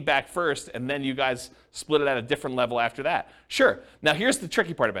gets paid back first and then you guys split it at a different level after that? Sure. Now here's the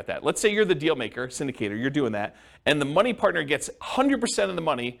tricky part about that. Let's say you're the deal maker, syndicator, you're doing that, and the money partner gets 100% of the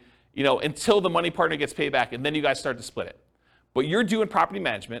money, until the money partner gets paid back, and then you guys start to split it. But you're doing property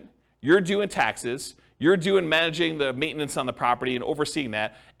management, you're doing taxes, you're doing managing the maintenance on the property and overseeing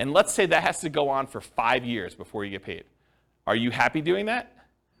that, and let's say that has to go on for 5 years before you get paid. Are you happy doing that?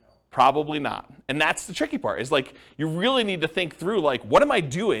 No. Probably not. And that's the tricky part, is like you really need to think through, like, what am I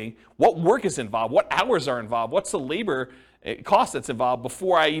doing? What work is involved? What hours are involved? What's the labor cost that's involved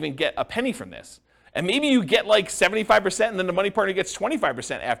before I even get a penny from this? And maybe you get like 75% and then the money partner gets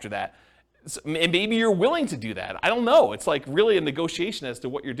 25% after that. And maybe you're willing to do that. I don't know. It's like really a negotiation as to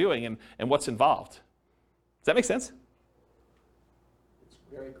what you're doing and what's involved. Does that make sense? It's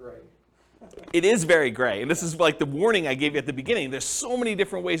very gray. It is very gray. And this is like the warning I gave you at the beginning. There's so many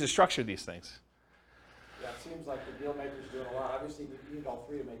different ways to structure these things. Yeah, it seems like the deal maker's doing a lot. Obviously, you need all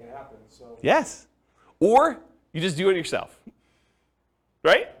 3 to make it happen. So yes. Or you just do it yourself.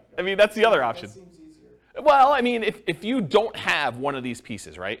 Right? I mean, that's the other option. That seems easier. Well, I mean, if you don't have one of these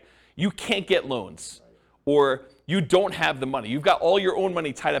pieces, right? You can't get loans, or you don't have the money. You've got all your own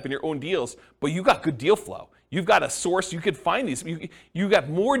money tied up in your own deals, but you got good deal flow. You've got a source. You could find these. You got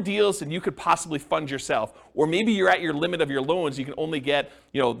more deals than you could possibly fund yourself. Or maybe you're at your limit of your loans. You can only get,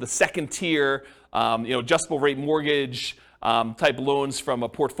 the second tier, adjustable rate mortgage, type loans from a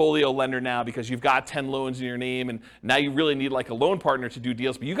portfolio lender now because you've got 10 loans in your name and now you really need like a loan partner to do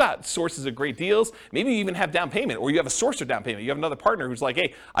deals, but you got sources of great deals. Maybe you even have down payment or you have a source of down payment. You have another partner who's like,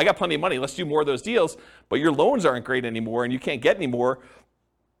 hey, I got plenty of money, let's do more of those deals, but your loans aren't great anymore and you can't get any more.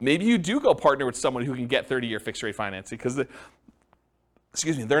 Maybe you do go partner with someone who can get 30-year fixed rate financing because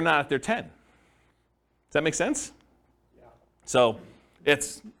they're not at their 10. Does that make sense? Yeah. So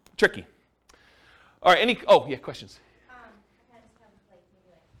it's tricky. All right, questions?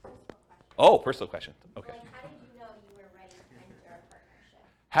 Oh, personal question. Okay. Like, how did you know you were ready to enter a partnership?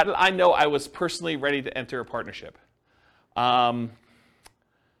 How did I know I was personally ready to enter a partnership?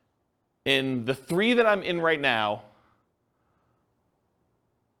 In the 3 that I'm in right now,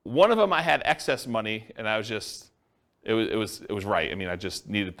 one of them I had excess money, and I was just, it was right. I mean, I just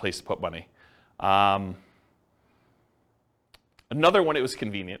needed a place to put money. Another one, it was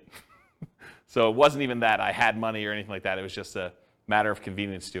convenient. So it wasn't even that I had money or anything like that. It was just a matter of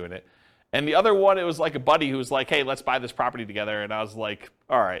convenience doing it. And the other one, it was like a buddy who was like, hey, let's buy this property together. And I was like,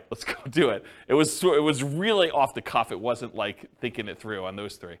 all right, let's go do it. It was really off the cuff. It wasn't like thinking it through on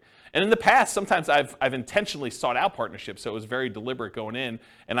those 3. And in the past, sometimes I've intentionally sought out partnerships. So it was very deliberate going in,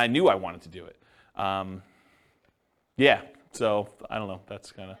 and I knew I wanted to do it. Yeah, so I don't know.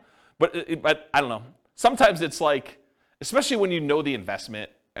 That's kind of, but I don't know. Sometimes it's like, especially when you know the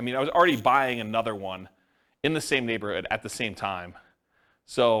investment. I mean, I was already buying another one in the same neighborhood at the same time.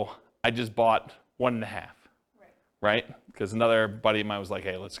 So I just bought 1.5, right? Because another buddy of mine was like,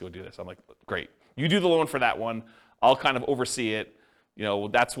 hey, let's go do this. I'm like, great. You do the loan for that one. I'll kind of oversee it. You know,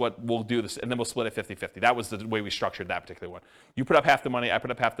 that's what we'll do this, and then we'll split it 50-50. That was the way we structured that particular one. You put up half the money, I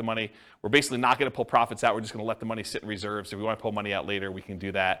put up half the money. We're basically not going to pull profits out. We're just going to let the money sit in reserves. If we want to pull money out later, we can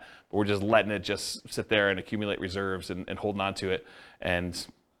do that. But we're just letting it just sit there and accumulate reserves and holding on to it. And,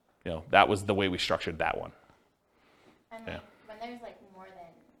 you know, that was the way we structured that one. And Yeah. like, when there's like more than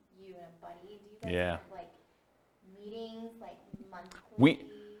you and a buddy, do you guys have like meetings like monthly?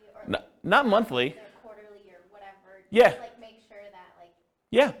 Not monthly. Or quarterly or whatever? Yeah. Just, like, make sure that like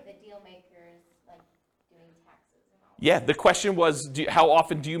Yeah. the deal maker is like doing taxes and all. Yeah, the question was, how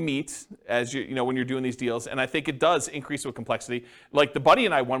often do you meet as you know when you're doing these deals? And I think it does increase with complexity. Like the buddy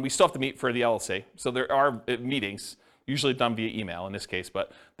and I one, we still have to meet for the LLC. So there are meetings, usually done via email in this case,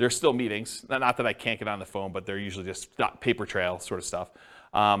 but there's still meetings. Not that I can't get on the phone, but they're usually just not paper trail sort of stuff.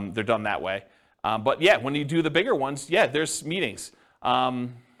 They're done that way. But yeah, when you do the bigger ones, yeah, there's meetings.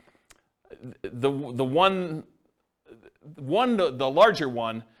 The larger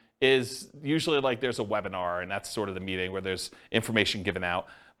one is usually like there's a webinar, and that's sort of the meeting where there's information given out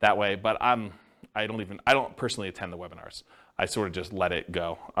that way. But I don't personally attend the webinars. I sort of just let it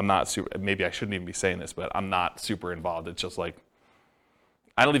go. I'm not super, maybe I shouldn't even be saying this, but I'm not super involved. It's just like,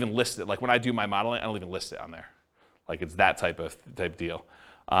 I don't even list it. Like when I do my modeling, I don't even list it on there. Like it's that type deal.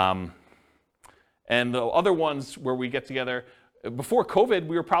 And the other ones where we get together, before COVID,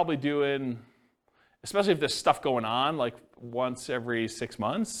 we were probably doing, especially if there's stuff going on, like once every 6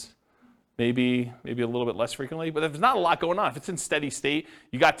 months, maybe a little bit less frequently. But if there's not a lot going on, if it's in steady state,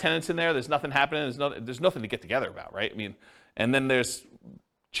 you got tenants in there, there's nothing happening, there's nothing to get together about, right? I mean, and then there's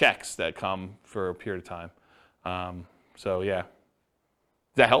checks that come for a period of time. So yeah. Does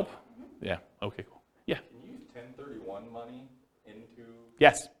that help? Mm-hmm. Yeah. Okay, cool. Yeah. Can you use 1031 money into?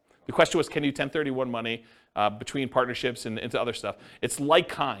 Yes. The question was, can you 1031 money between partnerships and into other stuff? It's like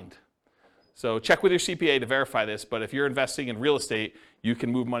kind. So check with your CPA to verify this, but if you're investing in real estate, you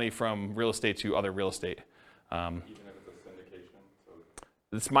can move money from real estate to other real estate. Even if it's a syndication? So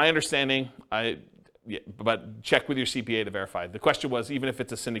it's my understanding, but check with your CPA to verify. The question was, even if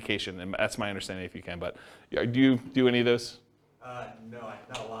it's a syndication, and that's my understanding if you can, but do you do any of those? No,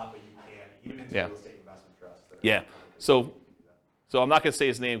 not a lot, but you can, even into Yeah. real estate investment trusts. Yeah. So I'm not going to say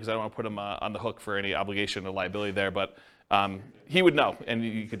his name because I don't want to put him on the hook for any obligation or liability there, but he would know, and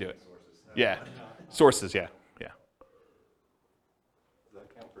you could do it. Yeah. Sources, yeah. does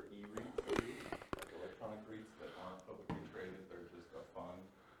that count for e-REITs too? Like electronic REITs that aren't publicly traded, they're just a fund,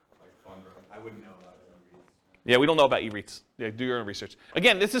 I wouldn't know about e-REITs. Yeah, we don't know about e-REITs. Yeah, do your own research.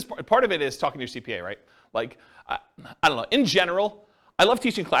 Again, this is part of it is talking to your CPA, right? Like, I don't know. In general, I love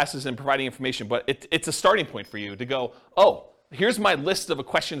teaching classes and providing information, but it's a starting point for you to go, oh, here's my list of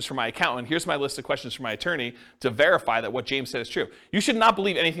questions for my accountant. Here's my list of questions for my attorney to verify that what James said is true. You should not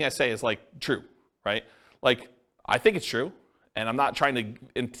believe anything I say is like true, right? Like, I think it's true, and I'm not trying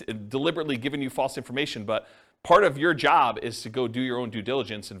to deliberately giving you false information, but part of your job is to go do your own due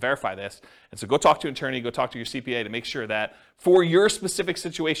diligence and verify this. And so go talk to an attorney, go talk to your CPA to make sure that for your specific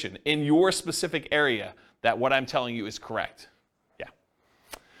situation, in your specific area, that what I'm telling you is correct. Yeah.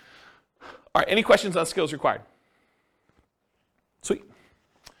 All right, any questions on skills required? Sweet.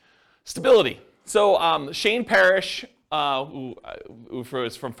 Stability. So Shane Parrish, who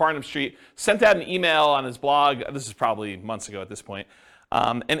was from Farnham Street, sent out an email on his blog. This is probably months ago at this point.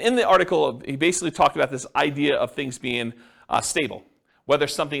 And in the article, he basically talked about this idea of things being stable, whether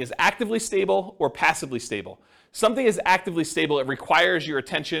something is actively stable or passively stable. Something is actively stable, it requires your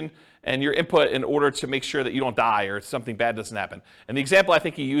attention and your input in order to make sure that you don't die or something bad doesn't happen. And the example I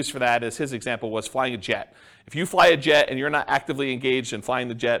think he used for that is his example was flying a jet. If you fly a jet and you're not actively engaged in flying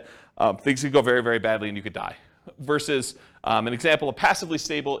the jet, things could go very, very badly and you could die. Versus an example of passively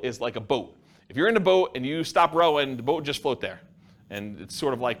stable is like a boat. If you're in a boat and you stop rowing, the boat will just float there. And it's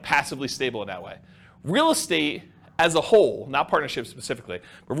sort of like passively stable in that way. Real estate as a whole, not partnerships specifically,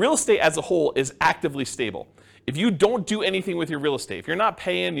 but real estate as a whole is actively stable. If you don't do anything with your real estate, if you're not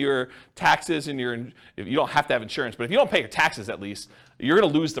paying your taxes and you don't have to have insurance, but if you don't pay your taxes at least, you're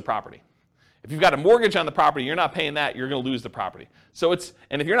going to lose the property. If you've got a mortgage on the property, you're not paying that, you're going to lose the property.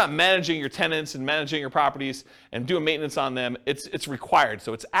 And if you're not managing your tenants and managing your properties and doing maintenance on them, it's required.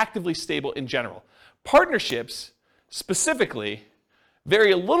 So it's actively stable in general. Partnerships specifically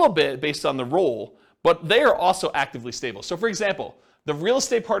vary a little bit based on the role, but they are also actively stable. So for example, the real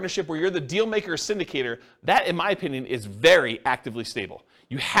estate partnership where you're the deal maker or syndicator, that in my opinion is very actively stable.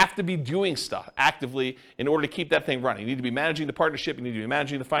 You have to be doing stuff actively in order to keep that thing running. You need to be managing the partnership, you need to be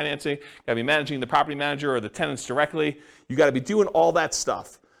managing the financing, you got to be managing the property manager or the tenants directly. You got to be doing all that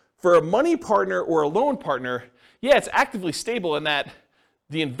stuff. For a money partner or a loan partner, yeah, it's actively stable in that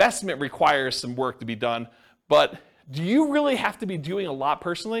the investment requires some work to be done, but do you really have to be doing a lot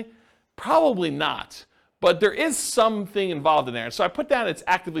personally? Probably not. But there is something involved in there. And so I put down it's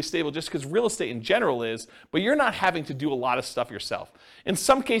actively stable just because real estate in general is, but you're not having to do a lot of stuff yourself. In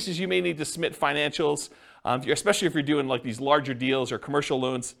some cases, you may need to submit financials, especially if you're doing like these larger deals or commercial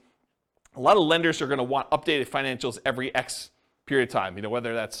loans. A lot of lenders are going to want updated financials every X period of time,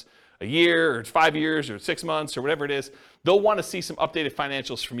 whether that's a year or 5 years or 6 months or whatever it is. They'll want to see some updated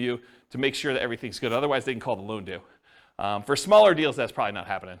financials from you to make sure that everything's good. Otherwise, they can call the loan due. For smaller deals, that's probably not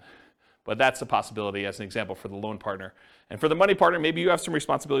happening. But that's a possibility as an example for the loan partner. And for the money partner, maybe you have some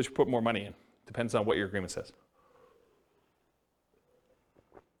responsibilities to put more money in. Depends on what your agreement says.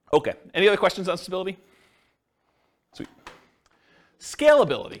 Okay, any other questions on stability? Sweet.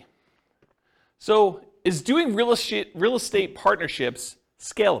 Scalability. So is doing real estate partnerships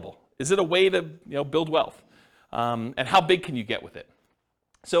scalable? Is it a way to build wealth? And how big can you get with it?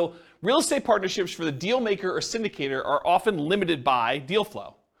 So real estate partnerships for the deal maker or syndicator are often limited by deal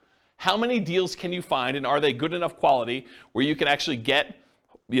flow. How many deals can you find, and are they good enough quality where you can actually get,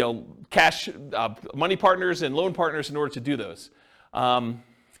 cash money partners and loan partners in order to do those? And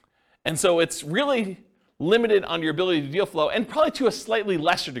so it's really limited on your ability to deal flow, and probably to a slightly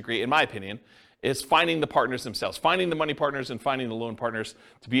lesser degree, in my opinion, is finding the partners themselves, finding the money partners and finding the loan partners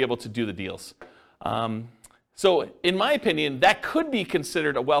to be able to do the deals. So in my opinion, that could be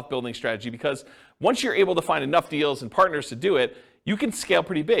considered a wealth building strategy because once you're able to find enough deals and partners to do it, you can scale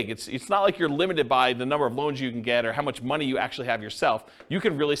pretty big. It's not like you're limited by the number of loans you can get or how much money you actually have yourself. You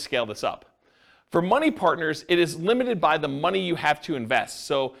can really scale this up. For money partners, it is limited by the money you have to invest.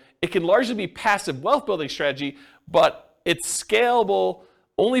 So it can largely be passive wealth building strategy, but it's scalable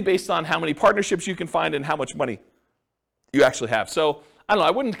only based on how many partnerships you can find and how much money you actually have. So I don't know,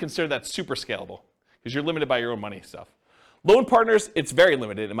 I wouldn't consider that super scalable because you're limited by your own money stuff. Loan partners, it's very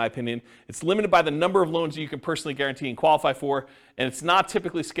limited in my opinion. It's limited by the number of loans that you can personally guarantee and qualify for, and it's not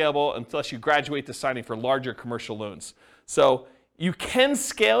typically scalable unless you graduate to signing for larger commercial loans. So you can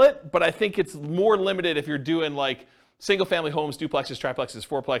scale it, but I think it's more limited if you're doing like single family homes, duplexes, triplexes,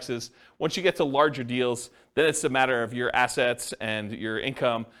 fourplexes. Once you get to larger deals, then it's a matter of your assets and your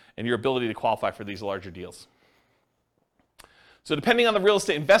income and your ability to qualify for these larger deals. So depending on the real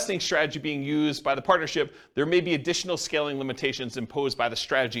estate investing strategy being used by the partnership, there may be additional scaling limitations imposed by the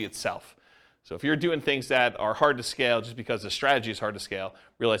strategy itself. So if you're doing things that are hard to scale just because the strategy is hard to scale,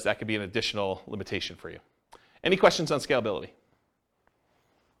 realize that could be an additional limitation for you. Any questions on scalability?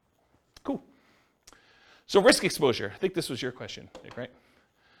 Cool. So risk exposure. I think this was your question, Nick, right?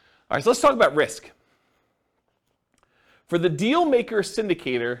 All right, so let's talk about risk. For the deal maker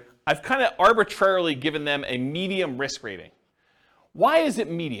syndicator, I've kind of arbitrarily given them a medium risk rating. Why is it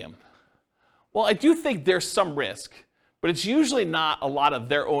medium? Well, I do think there's some risk, but it's usually not a lot of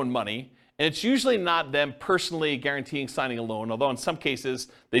their own money, and it's usually not them personally guaranteeing signing a loan, although in some cases,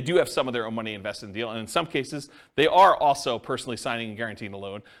 they do have some of their own money invested in the deal, and in some cases, they are also personally signing and guaranteeing the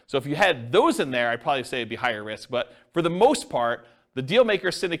loan. So if you had those in there, I'd probably say it'd be higher risk, but for the most part, the deal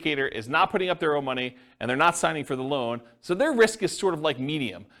maker syndicator is not putting up their own money, and they're not signing for the loan, so their risk is sort of like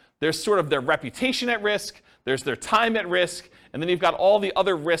medium. there's sort of their reputation at risk, there's their time at risk, and then you've got all the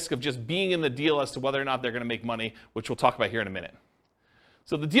other risk of just being in the deal as to whether or not they're going to make money, which we'll talk about here in a minute.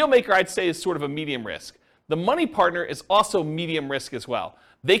 So the deal maker, I'd say, is sort of a medium risk. The money partner is also medium risk as well.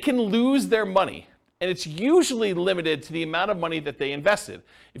 They can lose their money, and it's usually limited to the amount of money that they invested.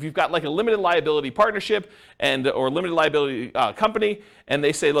 If you've got like a limited liability partnership or limited liability company, and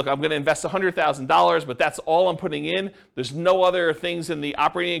they say, look, I'm going to invest $100,000, but that's all I'm putting in. There's no other things in the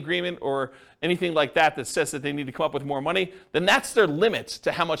operating agreement or anything like that that says that they need to come up with more money, then that's their limit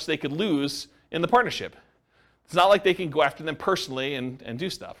to how much they could lose in the partnership. It's not like they can go after them personally and do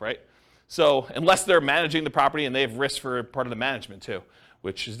stuff, right? So unless they're managing the property and they have risk for part of the management too,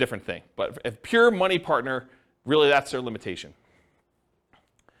 which is a different thing. But a pure money partner, really that's their limitation.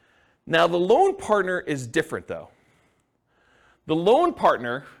 Now the loan partner is different though. The loan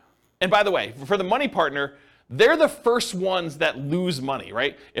partner, and by the way, for the money partner, they're the first ones that lose money,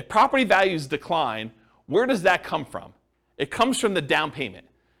 right? If property values decline, where does that come from? It comes from the down payment.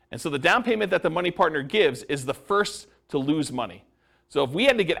 And so the down payment that the money partner gives is the first to lose money. So if we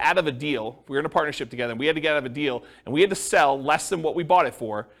had to get out of a deal, if we were in a partnership together and we had to get out of a deal and we had to sell less than what we bought it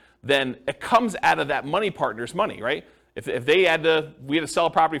for, then it comes out of that money partner's money, right? If we had to sell a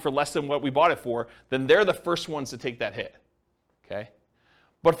property for less than what we bought it for, then they're the first ones to take that hit, okay?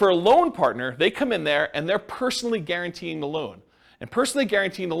 But for a loan partner, they come in there and they're personally guaranteeing the loan. And personally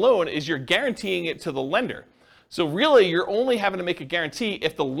guaranteeing the loan is you're guaranteeing it to the lender. So really, you're only having to make a guarantee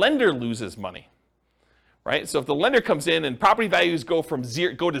if the lender loses money. Right? So if the lender comes in and property values go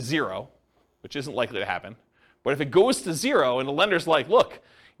to zero, which isn't likely to happen, but if it goes to zero and the lender's like, look,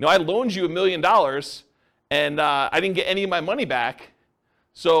 I loaned you $1 million and I didn't get any of my money back,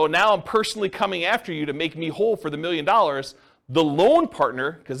 so now I'm personally coming after you to make me whole for the $1 million, the loan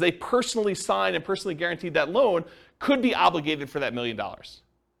partner, because they personally signed and personally guaranteed that loan, could be obligated for that $1 million.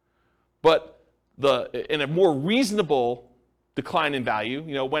 But in a more reasonable decline in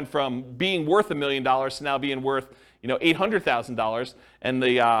value, went from being worth $1 million to now being worth, $800,000, and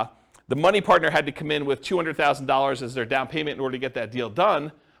the money partner had to come in with $200,000 as their down payment in order to get that deal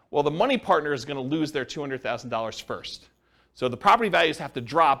done. Well, the money partner is going to lose their $200,000 first. So the property values have to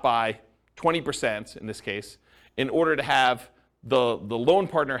drop by 20% in this case in order to have the loan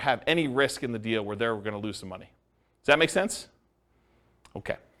partner have any risk in the deal where they're going to lose some money. Does that make sense?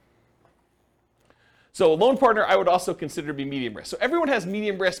 Okay. So a loan partner I would also consider to be medium risk. So everyone has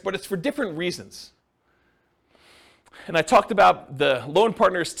medium risk, but it's for different reasons. And I talked about the loan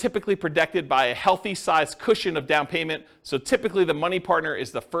partner is typically protected by a healthy size cushion of down payment. So typically the money partner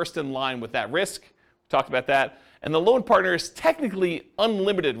is the first in line with that risk. We talked about that. And the loan partner is technically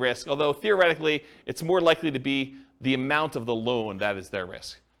unlimited risk, although theoretically it's more likely to be the amount of the loan that is their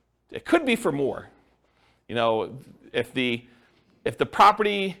risk. It could be for more. If the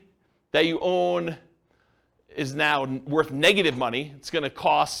property that you own is now worth negative money, it's going to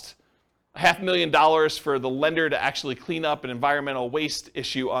cost $500,000 for the lender to actually clean up an environmental waste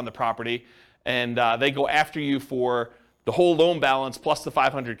issue on the property, and they go after you for the whole loan balance plus the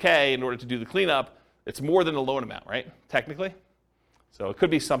 $500K in order to do the cleanup. It's more than a loan amount, right? Technically. So it could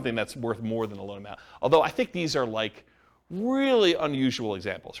be something that's worth more than a loan amount. Although I think these are like really unusual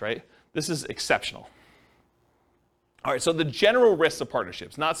examples, right? This is exceptional. All right, so the general risks of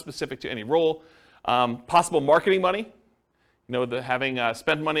partnerships, not specific to any role. Possible marketing money, having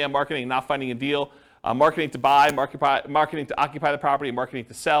spent money on marketing and not finding a deal, marketing to buy, marketing to occupy the property, marketing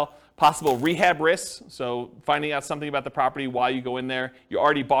to sell, possible rehab risks, so finding out something about the property while you go in there. You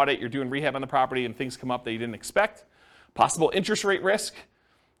already bought it, you're doing rehab on the property, and things come up that you didn't expect. Possible interest rate risk.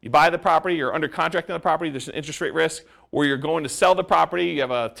 You buy the property, you're under contract on the property, there's an interest rate risk, or you're going to sell the property, you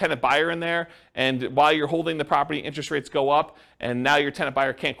have a tenant buyer in there, and while you're holding the property, interest rates go up, and now your tenant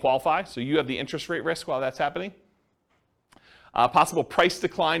buyer can't qualify, so you have the interest rate risk while that's happening. Possible price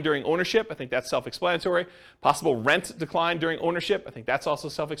decline during ownership, I think that's self-explanatory. Possible rent decline during ownership, I think that's also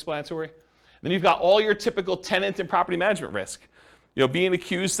self-explanatory. Then you've got all your typical tenant and property management risk. Being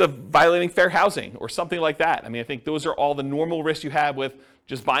accused of violating fair housing or something like that. I think those are all the normal risks you have with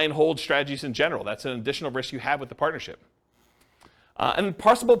just buy and hold strategies in general. That's an additional risk you have with the partnership. And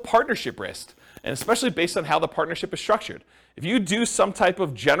possible partnership risk, and especially based on how the partnership is structured. If you do some type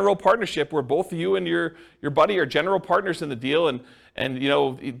of general partnership where both you and your buddy are general partners in the deal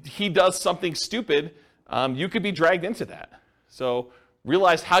and he does something stupid, you could be dragged into that. So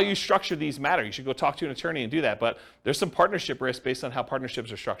realize how you structure these matter. You should go talk to an attorney and do that, but there's some partnership risk based on how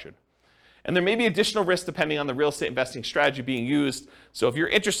partnerships are structured. And there may be additional risk depending on the real estate investing strategy being used. So if you're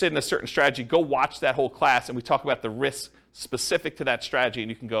interested in a certain strategy, go watch that whole class and we talk about the risks specific to that strategy and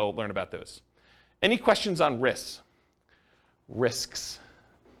you can go learn about those. Any questions on risks? Risks.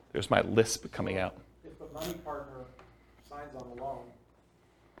 There's my lisp coming out. If the money partner signs on the loan,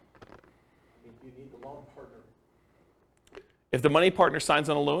 I mean, do you need the loan partner? If the money partner signs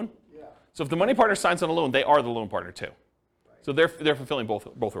on a loan, Yeah. so if the money partner signs on a loan, they are the loan partner too. So they're fulfilling both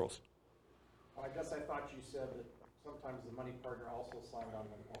roles. Well, I guess I thought you said that sometimes the money partner also signed on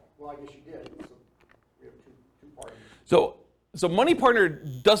the loan. Well, I guess you did. So we have two parties. So money partner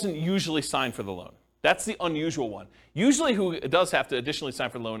doesn't usually sign for the loan. That's the unusual one. Usually who does have to additionally sign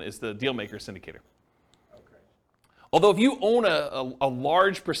for the loan is the deal maker syndicator. Okay. Although if you own a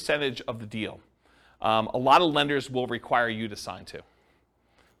large percentage of the deal, a lot of lenders will require you to sign too,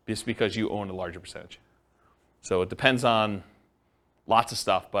 just because you own a larger percentage. So it depends on lots of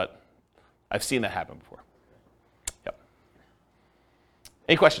stuff, but I've seen that happen before. Yep.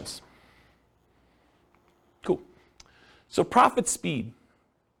 Any questions? Cool. So profit speed.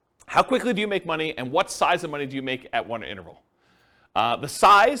 How quickly do you make money, and what size of money do you make at one interval? The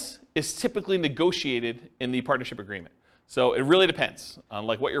size is typically negotiated in the partnership agreement. So it really depends on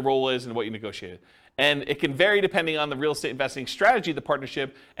like what your role is and what you negotiated. And it can vary depending on the real estate investing strategy of the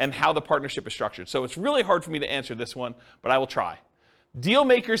partnership and how the partnership is structured. So it's really hard for me to answer this one, but I will try. Deal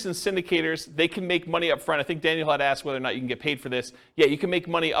makers and syndicators, they can make money up front. I think Daniel had asked whether or not you can get paid for this. Yeah, you can make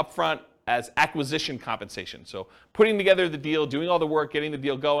money up front as acquisition compensation. So putting together the deal, doing all the work, getting the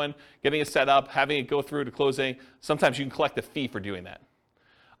deal going, getting it set up, having it go through to closing. Sometimes you can collect a fee for doing that.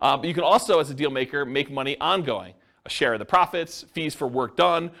 But you can also, as a deal maker, make money ongoing. A share of the profits, fees for work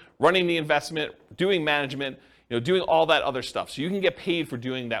done, running the investment, doing management, doing all that other stuff. So you can get paid for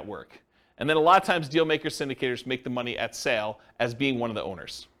doing that work. And then a lot of times deal makers, syndicators make the money at sale as being one of the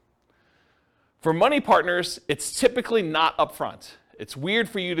owners. For money partners, it's typically not upfront. It's weird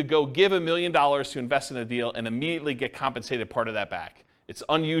for you to go give $1 million to invest in a deal and immediately get compensated part of that back. It's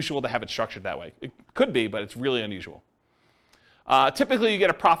unusual to have it structured that way. It could be, but it's really unusual. Typically, you get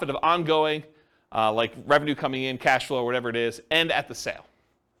a profit of ongoing, like revenue coming in, cash flow, whatever it is, and at the sale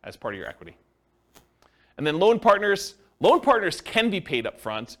as part of your equity. And then loan partners can be paid up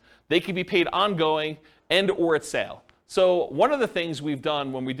front. They can be paid ongoing and or at sale. So one of the things we've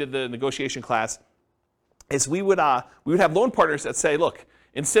done when we did the negotiation class is we would have loan partners that say, look,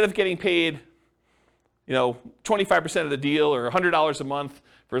 instead of getting paid 25% of the deal or $100 a month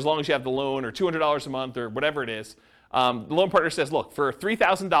for as long as you have the loan, or $200 a month, or whatever it is, the loan partner says, look, for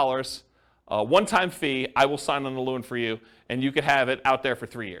 $3,000, one-time fee, I will sign on the loan for you, and you could have it out there for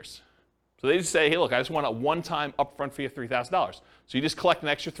 3 years. So they just say, hey, look, I just want a one-time upfront fee of $3,000. So you just collect an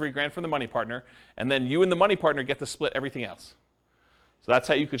extra $3,000 from the money partner, and then you and the money partner get to split everything else. So that's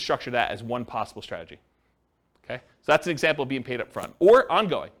how you could structure that as one possible strategy. Okay? So that's an example of being paid up front. Or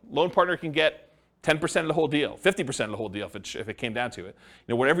ongoing. Loan partner can get 10% of the whole deal, 50% of the whole deal if it came down to it.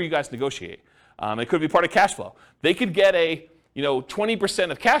 Whatever you guys negotiate. It could be part of cash flow. They could get a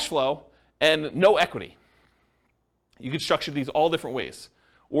 20% of cash flow and no equity. You could structure these all different ways.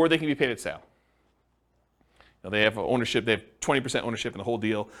 Or they can be paid at sale. They have ownership, they have 20% ownership in the whole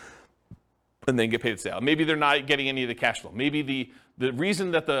deal, and then get paid at sale. Maybe they're not getting any of the cash flow. Maybe the reason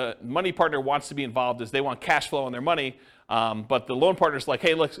that the money partner wants to be involved is they want cash flow on their money, but the loan partner's like,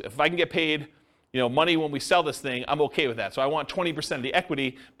 hey, look, if I can get paid money when we sell this thing, I'm okay with that. So I want 20% of the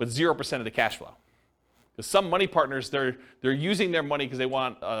equity, but 0% of the cash flow. Because some money partners, they're using their money because they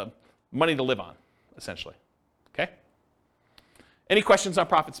want money to live on, essentially. Okay? Any questions on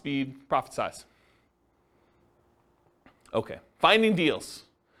profit speed, profit size? Okay. Finding deals.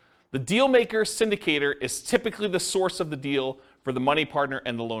 The deal maker syndicator is typically the source of the deal for the money partner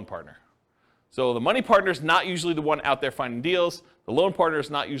and the loan partner. So the money partner is not usually the one out there finding deals. The loan partner is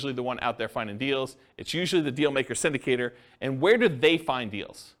not usually the one out there finding deals. It's usually the deal maker syndicator. And where do they find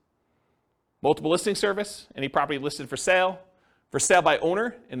deals? Multiple listing service, any property listed for sale by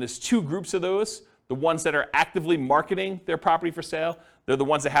owner, and there's two groups of those. The ones that are actively marketing their property for sale, they're the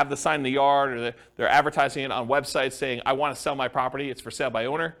ones that have the sign in the yard, or they're advertising it on websites saying, I want to sell my property, it's for sale by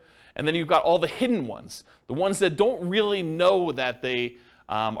owner. And then you've got all the hidden ones, the ones that don't really know that they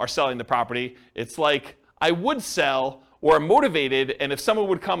are selling the property. It's like, I would sell, or I'm motivated, and if someone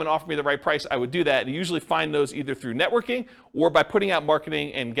would come and offer me the right price, I would do that. And you usually find those either through networking or by putting out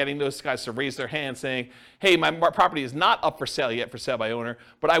marketing and getting those guys to raise their hand saying, hey, my property is not up for sale yet, for sale by owner,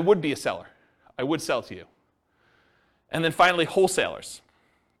 but I would be a seller. I would sell to you. And then finally, wholesalers.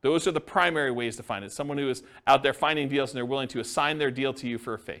 Those are the primary ways to find it. Someone who is out there finding deals and they're willing to assign their deal to you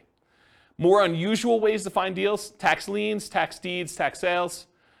for a fee. More unusual ways to find deals: tax liens, tax deeds, tax sales,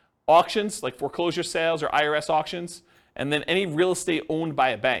 auctions like foreclosure sales or IRS auctions, and then any real estate owned by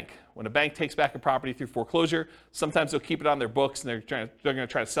a bank. When a bank takes back a property through foreclosure, sometimes they'll keep it on their books and they're going to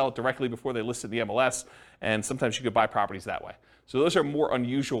try to sell it directly before they list it in the MLS, and sometimes you could buy properties that way. So those are more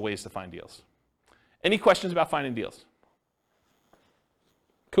unusual ways to find deals. Any questions about finding deals?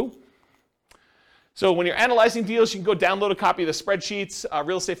 Cool. So when you're analyzing deals, you can go download a copy of the spreadsheets,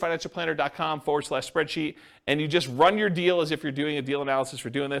 realestatefinancialplanner.com/spreadsheet, and you just run your deal as if you're doing a deal analysis for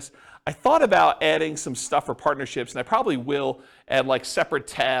doing this. I thought about adding some stuff for partnerships, and I probably will add like separate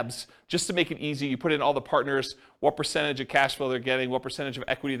tabs just to make it easy. You put in all the partners, what percentage of cash flow they're getting, what percentage of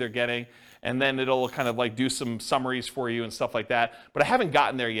equity they're getting, and then it'll kind of like do some summaries for you and stuff like that. But I haven't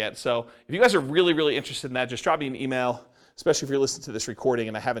gotten there yet. So if you guys are really, really interested in that, just drop me an email, especially if you're listening to this recording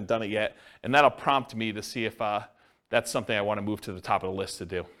and I haven't done it yet, and that'll prompt me to see if that's something I want to move to the top of the list to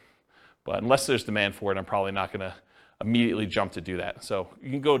do. But unless there's demand for it, I'm probably not going to immediately jump to do that. So you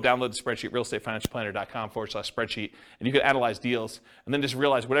can go download the spreadsheet, realestatefinancialplanner.com/spreadsheet, and you can analyze deals, and then just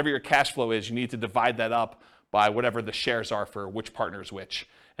realize whatever your cash flow is, you need to divide that up by whatever the shares are for which partner is which,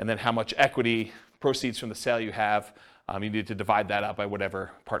 and then how much equity proceeds from the sale you have, you need to divide that up by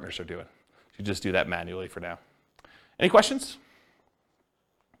whatever partners are doing. You just do that manually for now. Any questions?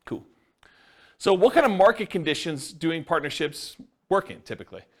 Cool. So what kind of market conditions doing partnerships work in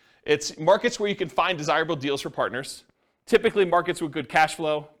typically? It's markets where you can find desirable deals for partners, typically markets with good cash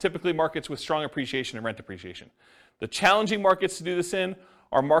flow, typically markets with strong appreciation and rent appreciation. The challenging markets to do this in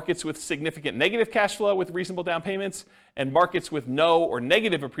are markets with significant negative cash flow with reasonable down payments, and markets with no or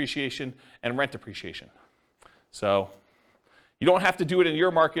negative appreciation and rent appreciation. So you don't have to do it in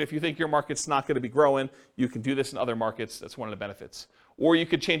your market. If you think your market's not going to be growing, you can do this in other markets. That's one of the benefits. Or you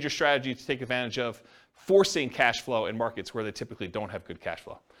could change your strategy to take advantage of forcing cash flow in markets where they typically don't have good cash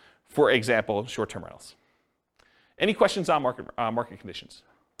flow. For example, short-term rentals. Any questions on market conditions?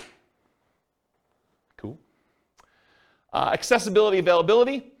 Cool. Accessibility,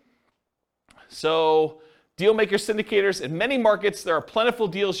 availability. So deal makers, syndicators. In many markets, there are plentiful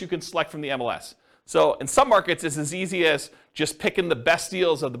deals you can select from the MLS. So in some markets, it's as easy as just picking the best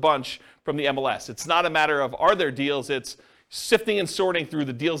deals of the bunch from the MLS. It's not a matter of are there deals, it's sifting and sorting through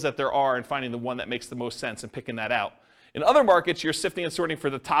the deals that there are and finding the one that makes the most sense and picking that out. In other markets, you're sifting and sorting for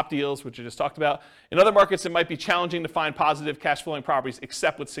the top deals, which I just talked about. In other markets, it might be challenging to find positive cash flowing properties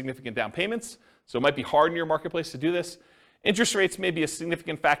except with significant down payments. So it might be hard in your marketplace to do this. Interest rates may be a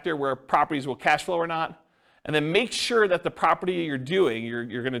significant factor where properties will cash flow or not. And then make sure that the property you're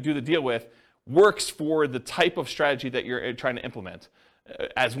going to do the deal with, works for the type of strategy that you're trying to implement.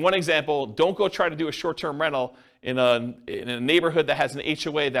 As one example, don't go try to do a short-term rental in a neighborhood that has an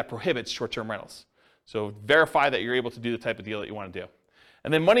HOA that prohibits short-term rentals. So verify that you're able to do the type of deal that you want to do.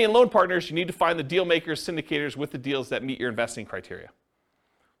 And then money and loan partners, you need to find the deal makers, syndicators with the deals that meet your investing criteria.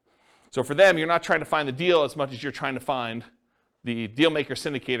 So for them, you're not trying to find the deal as much as you're trying to find the deal maker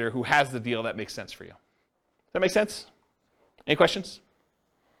syndicator who has the deal that makes sense for you. Does that make sense? Any questions?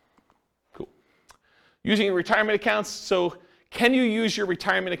 Cool. Using retirement accounts. So can you use your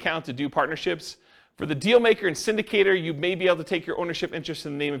retirement account to do partnerships? For the deal maker and syndicator, you may be able to take your ownership interest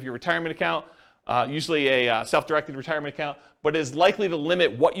in the name of your retirement account, usually a self-directed retirement account, but is likely to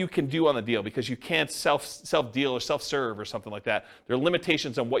limit what you can do on the deal because you can't self-deal or self-serve or something like that. There are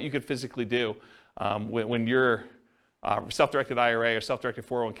limitations on what you could physically do when your self-directed IRA or self-directed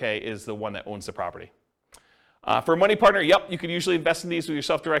 401k is the one that owns the property. For a money partner, yep, you could usually invest in these with your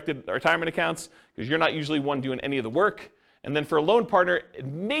self-directed retirement accounts because you're not usually one doing any of the work. And then for a loan partner,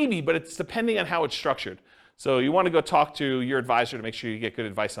 maybe, but it's depending on how it's structured. So you want to go talk to your advisor to make sure you get good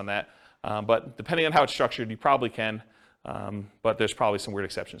advice on that. But depending on how it's structured, you probably can, but there's probably some weird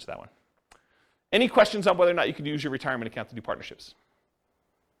exceptions to that one. Any questions on whether or not you can use your retirement account to do partnerships?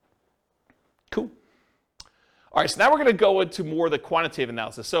 Cool. All right, so now we're going to go into more of the quantitative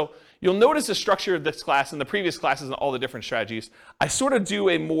analysis. So you'll notice the structure of this class and the previous classes and all the different strategies. I sort of do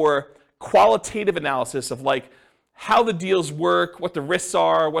a more qualitative analysis of like how the deals work, what the risks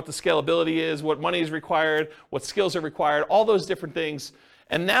are, what the scalability is, what money is required, what skills are required, all those different things.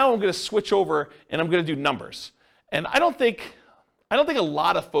 And now I'm going to switch over and I'm going to do numbers. And I don't think a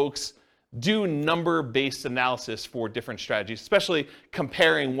lot of folks do number-based analysis for different strategies, especially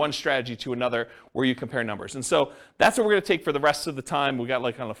comparing one strategy to another where you compare numbers. And so that's what we're going to take for the rest of the time. We got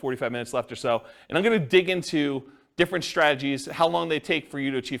like 45 minutes left or so. And I'm going to dig into different strategies, how long they take for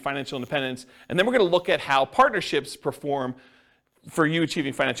you to achieve financial independence. And then we're going to look at how partnerships perform for you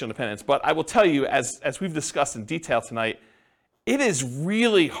achieving financial independence. But I will tell you, as we've discussed in detail tonight, it is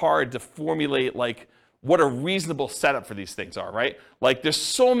really hard to formulate like what a reasonable setup for these things are, right? Like there's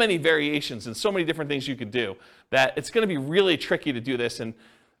so many variations and so many different things you could do that it's going to be really tricky to do this. And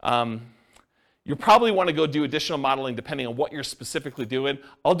You probably want to go do additional modeling depending on what you're specifically doing.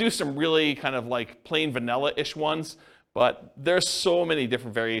 I'll do some really kind of like plain vanilla-ish ones, but there's so many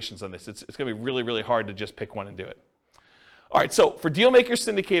different variations on this. It's going to be really, really hard to just pick one and do it. All right, so for deal makers,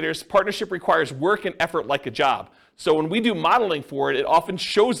 syndicators, partnership requires work and effort like a job. So when we do modeling for it, it often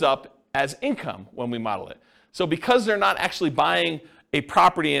shows up as income when we model it. So because they're not actually buying a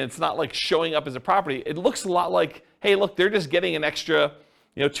property and it's not like showing up as a property, it looks a lot like, hey, look, they're just getting an extra,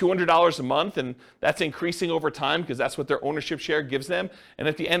 $200 a month, and that's increasing over time because that's what their ownership share gives them. And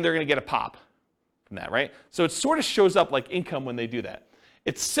at the end, they're going to get a pop from that, right? So it sort of shows up like income when they do that.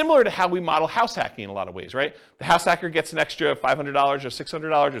 It's similar to how we model house hacking in a lot of ways, right? The house hacker gets an extra $500 or $600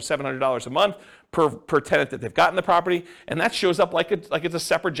 or $700 a month per tenant that they've got in the property, and that shows up like it's a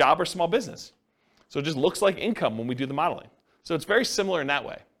separate job or small business. So it just looks like income when we do the modeling. So it's very similar in that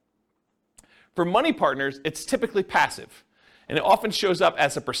way. For money partners, it's typically passive, and it often shows up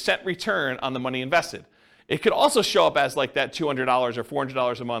as a % return on the money invested. It could also show up as like that $200 or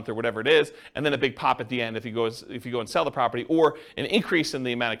 $400 a month or whatever it is, and then a big pop at the end if you go and sell the property, or an increase in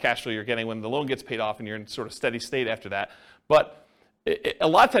the amount of cash flow you're getting when the loan gets paid off and you're in sort of steady state after that. But a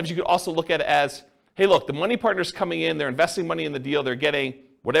lot of times you could also look at it as, hey, look, the money partner's coming in, they're investing money in the deal, they're getting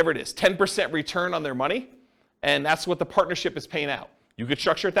whatever it is, 10% return on their money, and that's what the partnership is paying out. You could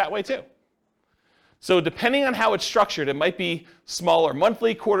structure it that way too. So depending on how it's structured, it might be smaller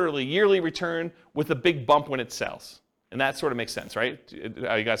monthly, quarterly, yearly return with a big bump when it sells. And that sort of makes sense, right?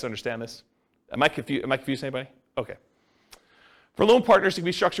 How you guys understand this? Am I confusing anybody? Okay. For loan partners, it can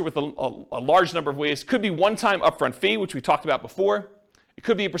be structured with a large number of ways. It could be one-time upfront fee, which we talked about before. It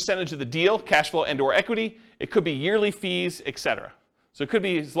could be a percentage of the deal, cash flow and or equity. It could be yearly fees, etc. So it could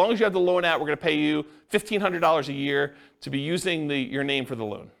be, as long as you have the loan out, we're going to pay you $1,500 a year to be using your name for the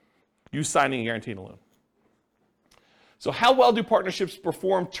loan. You signing and guaranteeing a loan. So how well do partnerships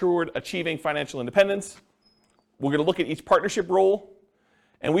perform toward achieving financial independence? We're going to look at each partnership role,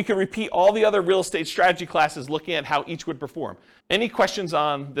 and we can repeat all the other real estate strategy classes looking at how each would perform. Any questions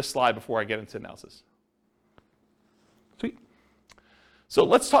on this slide before I get into analysis? Sweet. So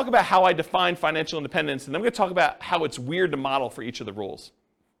let's talk about how I define financial independence, and then we're going to talk about how it's weird to model for each of the roles.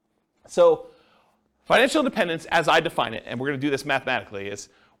 So financial independence, as I define it, and we're going to do this mathematically, is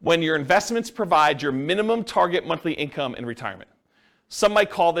when your investments provide your minimum target monthly income in retirement. Some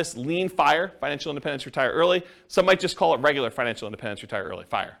might call this lean FIRE, financial independence, retire early. Some might just call it regular financial independence, retire early,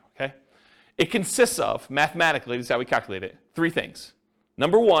 FIRE, okay? It consists of, mathematically, this is how we calculate it, 3 things.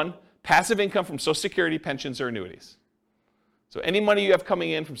 Number 1, passive income from Social Security, pensions, or annuities. So any money you have coming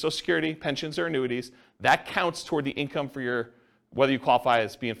in from Social Security, pensions, or annuities, that counts toward the income for whether you qualify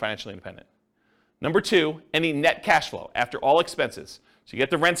as being financially independent. Number 2, any net cash flow after all expenses. So you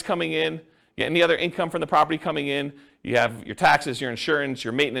get the rents coming in, you get any other income from the property coming in, you have your taxes, your insurance,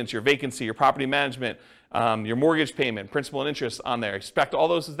 your maintenance, your vacancy, your property management, your mortgage payment, principal and interest on there. Expect all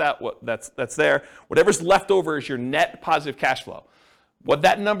those that's there. Whatever's left over is your net positive cash flow. What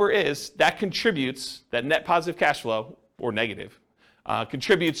that number is, that contributes, that net positive cash flow, or negative,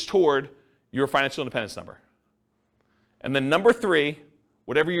 contributes toward your financial independence number. And then number 3,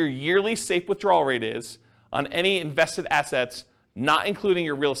 whatever your yearly safe withdrawal rate is on any invested assets, not including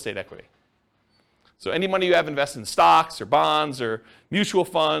your real estate equity. So any money you have invested in stocks or bonds or mutual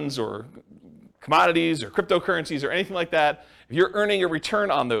funds or commodities or cryptocurrencies or anything like that, if you're earning a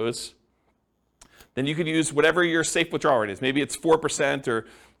return on those, then you could use whatever your safe withdrawal rate is. Maybe it's 4% or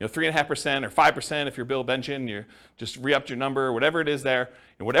 3.5% or 5% if you're Bill Benjen, you just re-upped your number, or whatever it is there.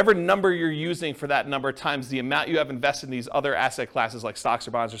 And whatever number you're using for that number times the amount you have invested in these other asset classes like stocks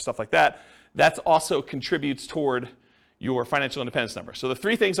or bonds or stuff like that, that also contributes toward your financial independence number. So the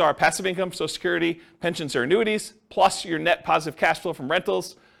 3 things are passive income, Social Security, pensions or annuities, plus your net positive cash flow from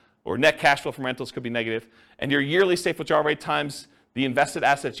rentals, or net cash flow from rentals could be negative, and your yearly safe withdrawal rate times the invested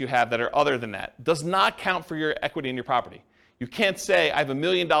assets you have that are other than that. Does not count for your equity in your property. You can't say I have $1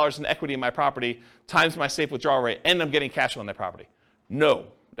 million in equity in my property times my safe withdrawal rate and I'm getting cash flow on that property. No,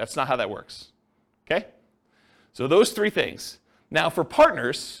 that's not how that works. Okay? So those 3 things. Now for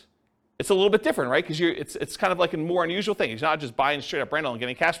partners, it's a little bit different, right? Because it's kind of like a more unusual thing. You're not just buying straight up rental and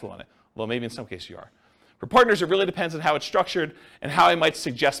getting cash flow on it. Although maybe in some cases you are. For partners, it really depends on how it's structured and how I might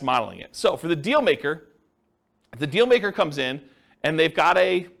suggest modeling it. So for the deal maker, if the deal maker comes in and they've got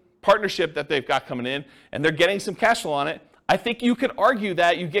a partnership that they've got coming in and they're getting some cash flow on it, I think you could argue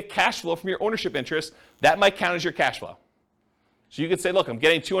that you get cash flow from your ownership interest. That might count as your cash flow. So you could say, look, I'm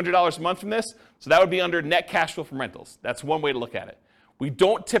getting $200 a month from this, so that would be under net cash flow from rentals. That's one way to look at it. We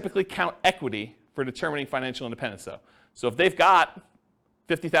don't typically count equity for determining financial independence, though. So if they've got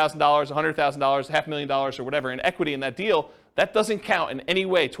 $50,000, $100,000, $500,000, or whatever in equity in that deal, That doesn't count in any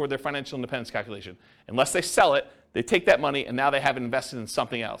way toward their financial independence calculation. Unless they sell it, they take that money and now they have it invested in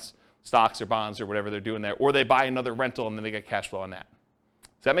something else, stocks or bonds or whatever they're doing there, or they buy another rental and then they get cash flow on that.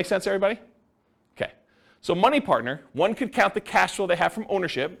 Does that make sense, everybody? Okay. So money partner, one could count the cash flow they have from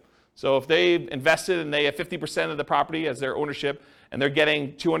ownership. So if they invested and they have 50% of the property as their ownership and they're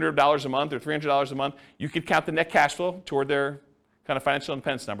getting $200 a month or $300 a month, you could count the net cash flow toward their kind of financial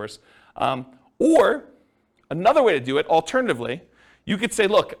independence numbers. Or another way to do it, alternatively, you could say,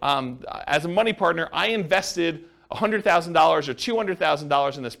 look, as a money partner, I invested $100,000 or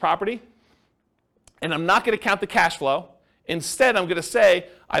 $200,000 in this property, and I'm not going to count the cash flow. Instead, I'm going to say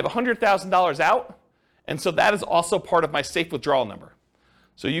I have $100,000 out, and so that is also part of my safe withdrawal number.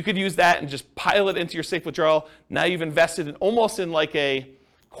 So you could use that and just pile it into your safe withdrawal. Now you've invested in almost in like a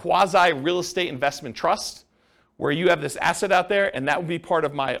quasi real estate investment trust where you have this asset out there, and that would be part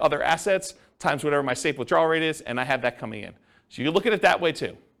of my other assets times whatever my safe withdrawal rate is, and I have that coming in. So you look at it that way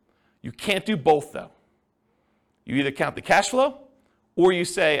too. You can't do both though. You either count the cash flow, or you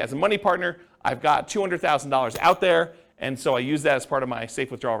say, as a money partner, I've got $200,000 out there, and so I use that as part of my safe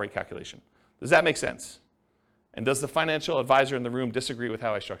withdrawal rate calculation. Does that make sense? And does the financial advisor in the room disagree with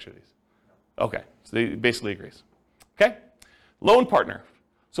how I structure these? Okay, so he basically agrees. Okay? Loan partner.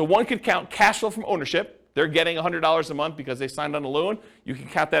 So one could count cash flow from ownership. They're getting $100 a month because they signed on a loan. You can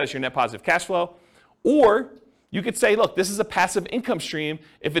count that as your net positive cash flow. Or you could say, look, this is a passive income stream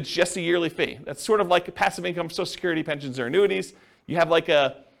if it's just a yearly fee. That's sort of like a passive income, Social Security, pensions, or annuities. You have like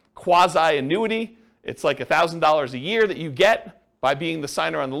a quasi-annuity. It's like $1,000 a year that you get by being the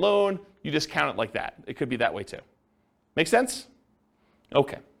signer on the loan. You just count it like that. It could be that way too. Make sense?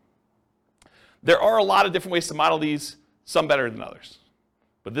 Okay. There are a lot of different ways to model these, some better than others.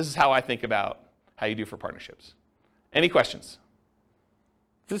 But this is how I think about how you do for partnerships. Any questions?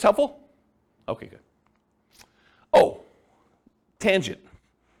 Is this helpful? Okay, good. Oh, tangent.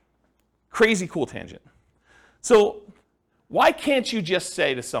 Crazy cool tangent. So why can't you just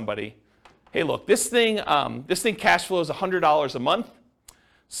say to somebody, hey, look, this thing cash flow is $100 a month.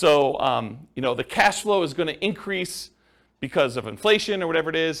 So the cash flow is going to increase because of inflation or whatever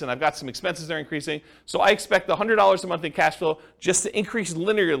it is, and I've got some expenses that are increasing. So I expect the $100 a month in cash flow just to increase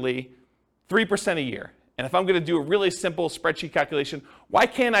linearly 3% a year. And if I'm going to do a really simple spreadsheet calculation, why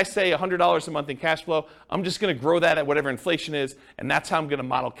can't I say $100 a month in cash flow? I'm just going to grow that at whatever inflation is, and that's how I'm going to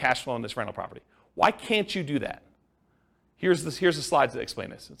model cash flow in this rental property. Why can't you do that? Here's the slides that explain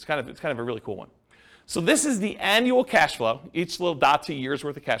this. It's kind of a really cool one. So this is the annual cash flow, each little dot's a year's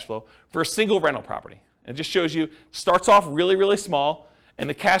worth of cash flow for a single rental property. And it just shows you, starts off really, really small, and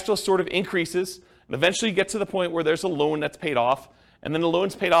the cash flow sort of increases, and eventually you get to the point where there's a loan that's paid off, and then the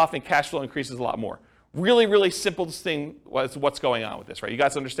loan's paid off and cash flow increases a lot more. Really, really simple thing was what's going on with this, right? You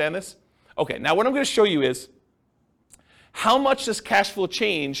guys understand this? Okay, now what I'm going to show you is how much does cash flow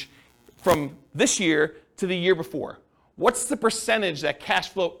change from this year to the year before? What's the percentage that cash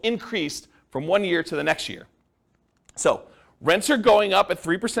flow increased from one year to the next year? So rents are going up at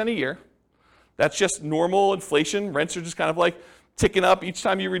 3% a year. That's just normal inflation. Rents are just kind of like ticking up. Each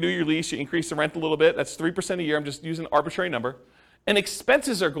time you renew your lease, you increase the rent a little bit. That's 3% a year. I'm just using an arbitrary number. And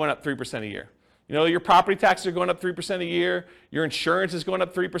expenses are going up 3% a year. You know, your property taxes are going up 3% a year. Your insurance is going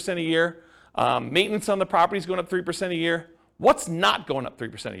up 3% a year. Maintenance on the property is going up 3% a year. What's not going up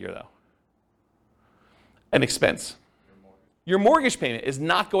 3% a year, though? An expense. Your mortgage payment is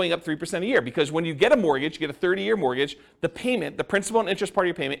not going up 3% a year because when you get a mortgage, you get a 30-year mortgage, the payment, the principal and interest part of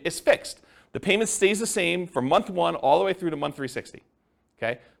your payment is fixed. The payment stays the same from month 1 all the way through to month 360.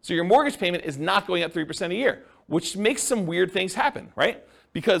 Okay? So your mortgage payment is not going up 3% a year, which makes some weird things happen, right?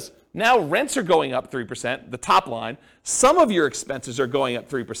 Because now rents are going up 3%, the top line. Some of your expenses are going up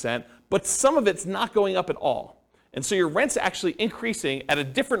 3%, but some of it's not going up at all. And so your rent's actually increasing at a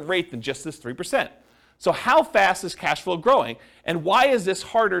different rate than just this 3%. So how fast is cash flow growing? And why is this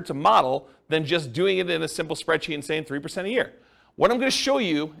harder to model than just doing it in a simple spreadsheet and saying 3% a year? What I'm going to show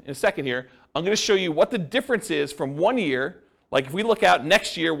you in a second here, I'm going to show you what the difference is from one year, like if we look out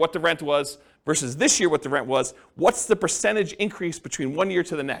next year what the rent was versus this year what the rent was, what's the percentage increase between one year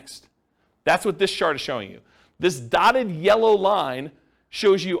to the next? That's what this chart is showing you. This dotted yellow line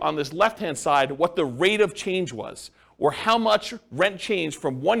shows you on this left-hand side what the rate of change was, or how much rent changed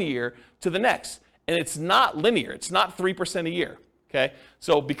from one year to the next. And it's not linear. It's not 3% a year. Okay?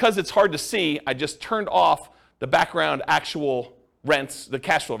 So because it's hard to see, I just turned off the background actual rents, the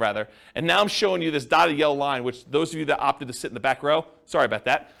cash flow rather, and now I'm showing you this dotted yellow line, which those of you that opted to sit in the back row, sorry about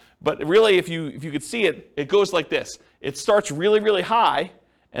that. But really, if you could see it, it goes like this. It starts really, really high,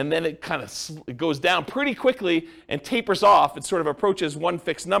 and then it kind of it goes down pretty quickly and tapers off. It sort of approaches one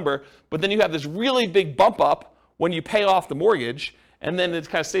fixed number, but then you have this really big bump up when you pay off the mortgage, and then it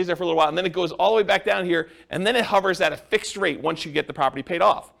kind of stays there for a little while, and then it goes all the way back down here, and then it hovers at a fixed rate once you get the property paid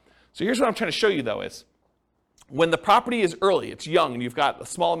off. So here's what I'm trying to show you, though, is when the property is early, it's young, and you've got a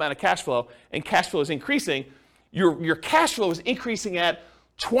small amount of cash flow, and cash flow is increasing, your cash flow is increasing at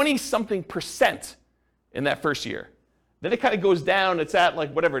 20-something% in that first year. Then it kind of goes down, it's at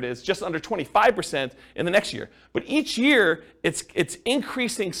like whatever it is, just under 25% in the next year. But each year, it's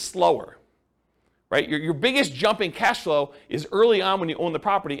increasing slower. Right? Your biggest jump in cash flow is early on when you own the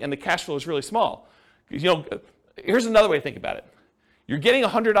property and the cash flow is really small. Here's another way to think about it. You're getting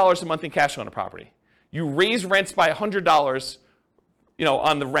 $100 a month in cash flow on a property. You raise rents by $100,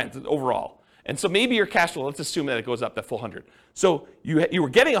 on the rent overall. And so maybe your cash flow, let's assume that it goes up that full 100. So you were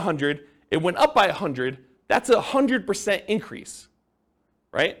getting 100, it went up by 100, that's a 100% increase.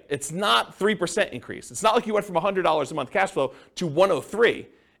 Right? It's not 3% increase. It's not like you went from $100 a month cash flow to 103.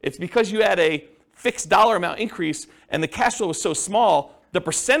 It's because you had a fixed dollar amount increase and the cash flow was so small, the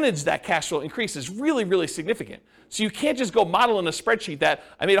percentage that cash flow increase is really, really significant. So you can't just go model in a spreadsheet that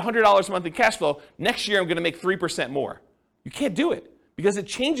I made $100 a month in cash flow, next year I'm going to make 3% more. You can't do it because it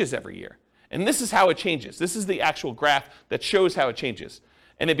changes every year. And this is how it changes. This is the actual graph that shows how it changes.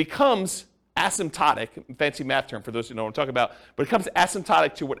 And it becomes asymptotic, fancy math term for those who know what I'm talking about, but it becomes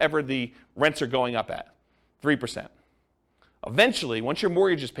asymptotic to whatever the rents are going up at, 3%. Eventually, once your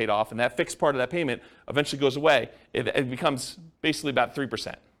mortgage is paid off and that fixed part of that payment eventually goes away, it becomes basically about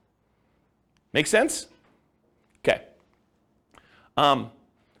 3%. Make sense? Okay. And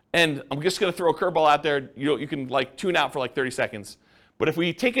I'm just going to throw a curveball out there. You can tune out for 30 seconds. But if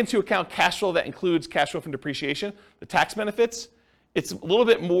we take into account cash flow that includes cash flow from depreciation, the tax benefits, it's a little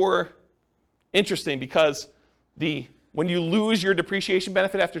bit more interesting because when you lose your depreciation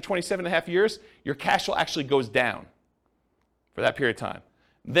benefit after 27.5 years, your cash flow actually goes down for that period of time.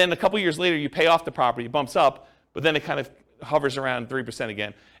 Then a couple years later, you pay off the property, it bumps up, but then it kind of hovers around 3%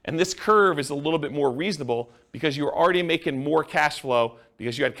 again. And this curve is a little bit more reasonable because you were already making more cash flow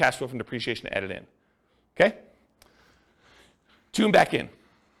because you had cash flow from depreciation added in. Okay? Tune back in.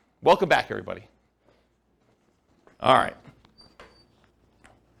 Welcome back, everybody. All right.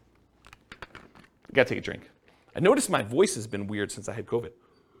 I gotta take a drink. I noticed my voice has been weird since I had COVID.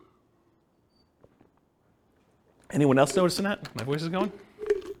 Anyone else noticing that? My voice is going?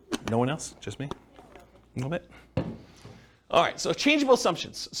 No one else? Just me? A little bit? All right, so changeable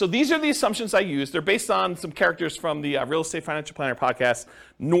assumptions. So these are the assumptions I use. They're based on some characters from the Real Estate Financial Planner podcast,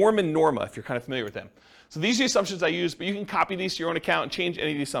 Norm and Norma, if you're kind of familiar with them. So these are the assumptions I use, but you can copy these to your own account and change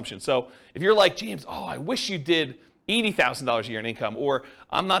any of the assumptions. So if you're like, James, I wish you did $80,000 a year in income, or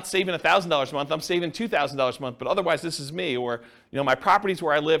I'm not saving $1,000 a month, I'm saving $2,000 a month, but otherwise this is me, or my properties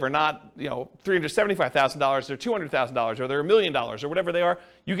where I live are not $375,000, they're $200,000, or they're $1 million, or whatever they are.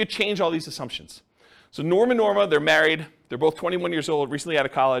 You could change all these assumptions. So Norm and Norma, they're married, they're both 21 years old, recently out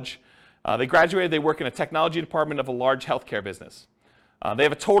of college. They graduated, they work in a technology department of a large healthcare business. They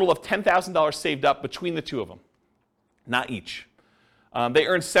have a total of $10,000 saved up between the two of them, not each. They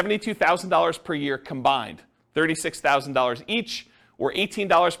earn $72,000 per year combined. $36,000 each, or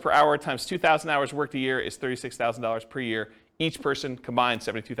 $18 per hour times 2,000 hours worked a year is $36,000 per year. Each person combined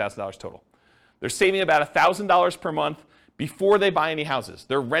 $72,000 total. They're saving about $1,000 per month before they buy any houses.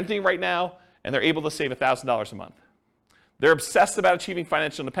 They're renting right now, and they're able to save $1,000 a month. They're obsessed about achieving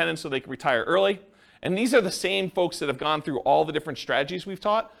financial independence so they can retire early. And these are the same folks that have gone through all the different strategies we've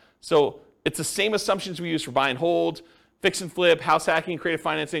taught. So it's the same assumptions we use for buy and hold, fix and flip, house hacking, creative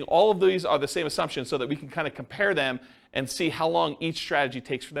financing. All of these are the same assumptions so that we can kind of compare them and see how long each strategy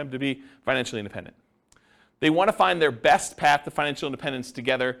takes for them to be financially independent. They want to find their best path to financial independence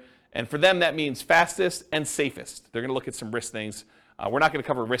together. And for them, that means fastest and safest. They're going to look at some risk things. We're not going to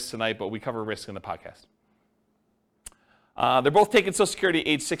cover risks tonight, but we cover risk in the podcast. They're both taking Social Security at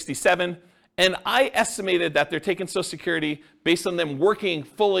age 67. And I estimated that they're taking Social Security based on them working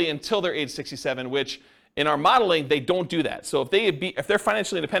fully until they're age 67, which in our modeling, they don't do that. So if they're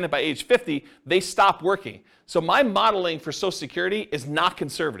financially independent by age 50, they stop working. So my modeling for Social Security is not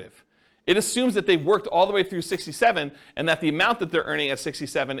conservative. It assumes that they've worked all the way through 67 and that the amount that they're earning at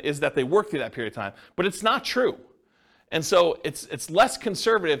 67 is that they worked through that period of time. But it's not true. And so it's less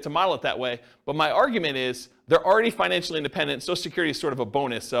conservative to model it that way. But my argument is they're already financially independent. Social Security is sort of a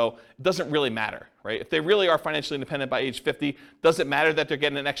bonus, so it doesn't really matter, right? If they really are financially independent by age 50, does it matter that they're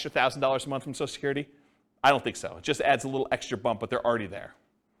getting an extra $1,000 a month from Social Security? I don't think so. It just adds a little extra bump, but they're already there.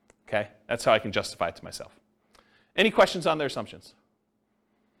 Okay? That's how I can justify it to myself. Any questions on their assumptions?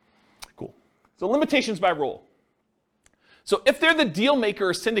 Cool. So limitations by rule. So if they're the deal maker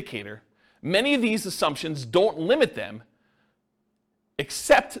or syndicator, many of these assumptions don't limit them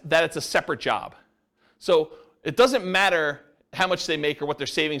except that it's a separate job. So it doesn't matter how much they make or what their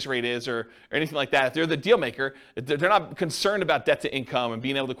savings rate is or anything like that. If they're the deal maker, they're not concerned about debt to income and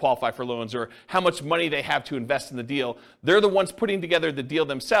being able to qualify for loans or how much money they have to invest in the deal. They're the ones putting together the deal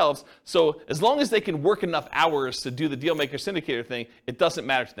themselves. So as long as they can work enough hours to do the deal maker syndicator thing, it doesn't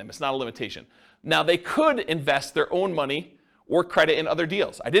matter to them. It's not a limitation. Now, they could invest their own money or credit in other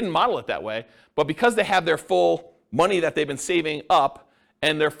deals. I didn't model it that way, but because they have their full money that they've been saving up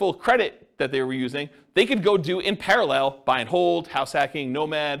and their full credit that they were using, they could go do in parallel buy and hold, house hacking,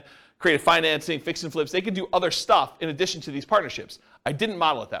 nomad, creative financing, fix and flips. They could do other stuff in addition to these partnerships. I didn't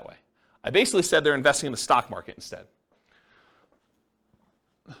model it that way. I basically said they're investing in the stock market instead.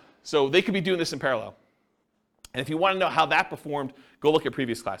 So they could be doing this in parallel. And if you want to know how that performed, go look at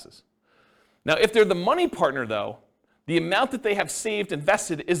previous classes. Now, if they're the money partner, though, the amount that they have saved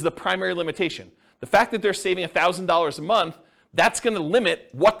invested is the primary limitation. The fact that they're saving $1,000 a month, that's going to limit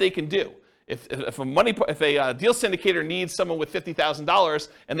what they can do. If a deal syndicator needs someone with $50,000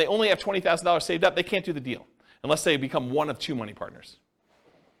 and they only have $20,000 saved up, they can't do the deal unless they become one of two money partners.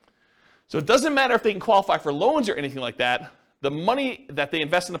 So it doesn't matter if they can qualify for loans or anything like that. The money that they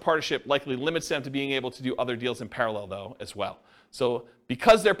invest in the partnership likely limits them to being able to do other deals in parallel, though, as well. So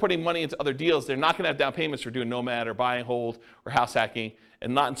because they're putting money into other deals, they're not going to have down payments for doing nomad or buy and hold or house hacking,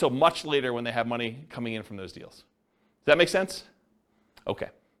 and not until much later when they have money coming in from those deals. Does that make sense? Okay.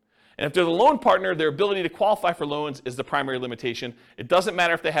 And if they're the loan partner, their ability to qualify for loans is the primary limitation. It doesn't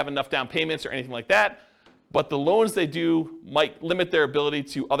matter if they have enough down payments or anything like that, but the loans they do might limit their ability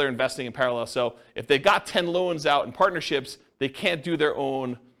to other investing in parallel. So if they've got 10 loans out in partnerships, they can't do their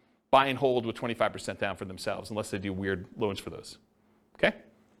own buy and hold with 25% down for themselves unless they do weird loans for those. Okay?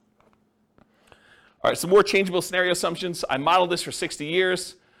 All right, some more changeable scenario assumptions. I modeled this for 60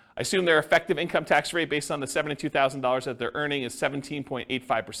 years. I assume their effective income tax rate based on the $72,000 that they're earning is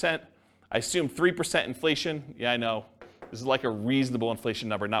 17.85%. I assume 3% inflation. Yeah, I know. This is like a reasonable inflation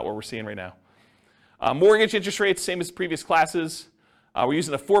number, not what we're seeing right now. Mortgage interest rates, same as previous classes. We're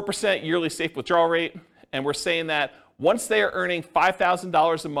using a 4% yearly safe withdrawal rate, and we're saying that once they are earning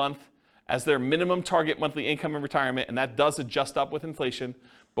 $5,000 a month as their minimum target monthly income in retirement, and that does adjust up with inflation,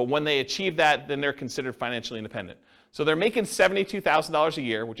 but when they achieve that, then they're considered financially independent. So they're making $72,000 a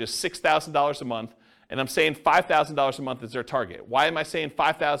year, which is $6,000 a month, and I'm saying $5,000 a month is their target. Why am I saying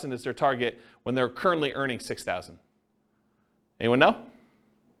 $5,000 is their target when they're currently earning $6,000? Anyone know?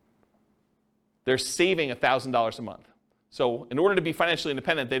 They're saving $1,000 a month. So in order to be financially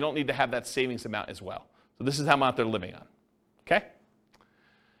independent, they don't need to have that savings amount as well. So this is how much they're living on. Okay?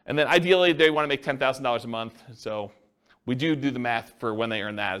 And then ideally, they want to make $10,000 a month. So we do the math for when they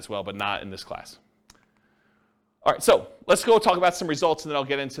earn that as well, but not in this class. All right, so let's go talk about some results, and then I'll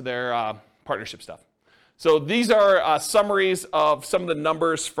get into their partnership stuff. So these are summaries of some of the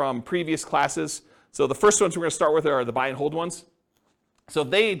numbers from previous classes. So the first ones we're going to start with are the buy and hold ones. So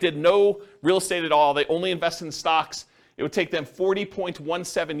they did no real estate at all. They only invested in stocks. It would take them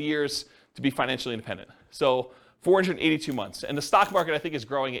 40.17 years to be financially independent. So 482 months. And the stock market, I think, is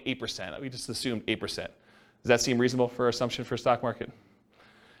growing at 8%. We just assumed 8%. Does that seem reasonable for assumption for stock market?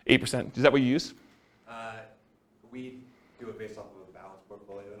 8%. Is that what you use? We do it based off of a balanced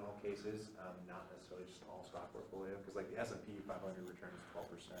portfolio in all cases, not necessarily just an all-stock portfolio, because like the S&P 500 returns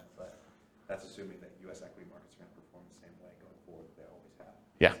 12%, but that's assuming that U.S. equity markets are going to perform the same way going forward that they always have.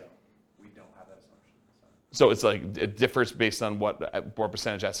 Yeah. So we don't have that assumption. So it's like it differs based on what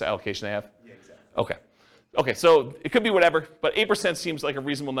percentage asset allocation they have? Yeah, exactly. Okay. Okay, so it could be whatever, but 8% seems like a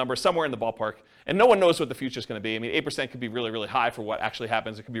reasonable number, somewhere in the ballpark. And no one knows what the future is going to be. I mean, 8% could be really, really high for what actually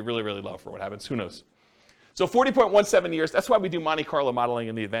happens. It could be really, really low for what happens. Who knows? So 40.17 years, that's why we do Monte Carlo modeling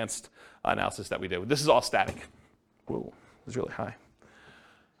in the advanced analysis that we do. This is all static. Whoa, it's really high.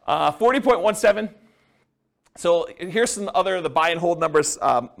 40.17. So here's some other, the buy and hold numbers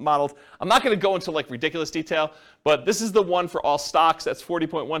modeled. I'm not going to go into like ridiculous detail, but this is the one for all stocks. That's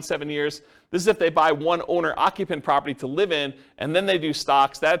 40.17 years. This is if they buy one owner-occupant property to live in, and then they do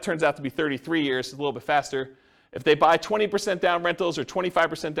stocks. That turns out to be 33 years, it's a little bit faster. If they buy 20% down rentals or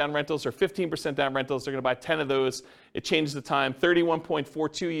 25% down rentals or 15% down rentals, they're going to buy 10 of those. It changes the time.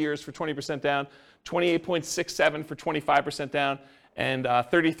 31.42 years for 20% down, 28.67 for 25% down, and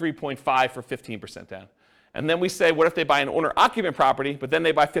 33.5 for 15% down. And then we say, what if they buy an owner-occupant property, but then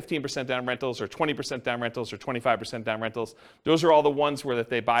they buy 15% down rentals or 20% down rentals or 25% down rentals? Those are all the ones where that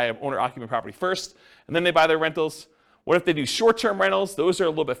they buy an owner-occupant property first, and then they buy their rentals. What if they do short-term rentals? Those are a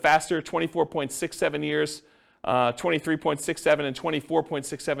little bit faster, 24.67 years, 23.67 and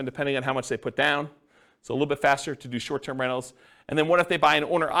 24.67, depending on how much they put down. So a little bit faster to do short-term rentals. And then what if they buy an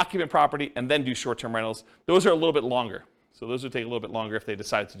owner-occupant property and then do short-term rentals? Those are a little bit longer. So those would take a little bit longer if they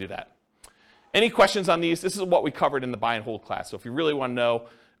decide to do that. Any questions on these? This is what we covered in the buy and hold class. So if you really want to know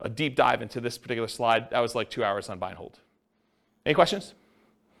a deep dive into this particular slide, that was like 2 hours on buy and hold. Any questions?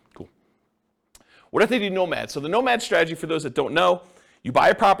 Cool. What if they do nomad? So the nomad strategy, for those that don't know, you buy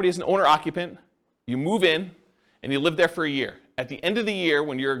a property as an owner-occupant, you move in, and you live there for a year. At the end of the year,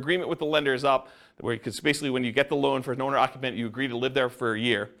 when your agreement with the lender is up, because basically when you get the loan for an owner-occupant, you agree to live there for a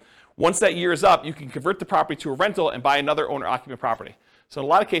year. Once that year is up, you can convert the property to a rental and buy another owner-occupant property. So in a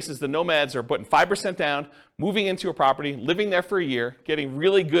lot of cases, the nomads are putting 5% down, moving into a property, living there for a year, getting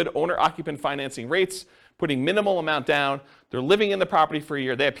really good owner-occupant financing rates, putting minimal amount down. They're living in the property for a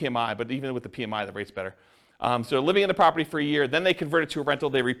year. They have PMI, but even with the PMI, the rate's better. So they're living in the property for a year, then they convert it to a rental.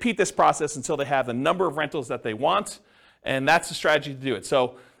 They repeat this process until they have the number of rentals that they want, and that's the strategy to do it.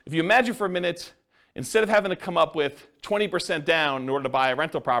 So if you imagine for a minute, instead of having to come up with 20% down in order to buy a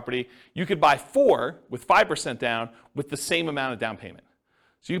rental property, you could buy 4 with 5% down with the same amount of down payment.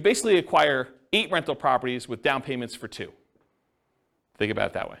 So you basically acquire 8 rental properties with down payments for 2. Think about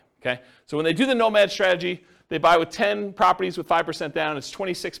it that way, okay? So when they do the nomad strategy, they buy with 10 properties with 5% down. It's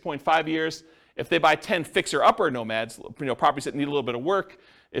 26.5 years. If they buy 10 fixer-upper nomads, properties that need a little bit of work,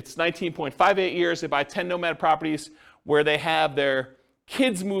 it's 19.58 years. They buy 10 nomad properties where they have their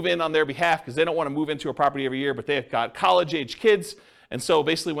kids move in on their behalf because they don't want to move into a property every year, but they've got college-age kids. And so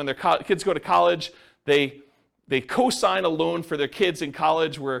basically when their kids go to college, they co-sign a loan for their kids in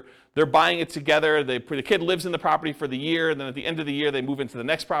college where they're buying it together. The kid lives in the property for the year, and then at the end of the year, they move into the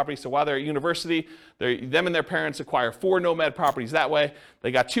next property. So while they're at university, them and their parents acquire 4 nomad properties that way.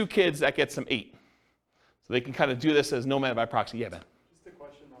 They got 2 kids, that gets them 8. So they can kind of do this as nomad by proxy. Yeah, Ben? Just a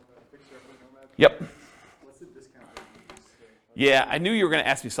question on the fixer-upper nomad. Yep. What's the discount? Yeah, I knew you were going to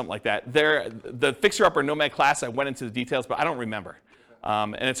ask me something like that. The fixer-upper nomad class, I went into the details, but I don't remember.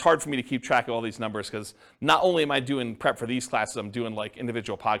 And it's hard for me to keep track of all these numbers because not only am I doing prep for these classes, I'm doing like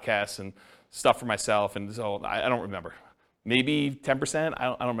individual podcasts and stuff for myself, and so I don't remember. Maybe 10%?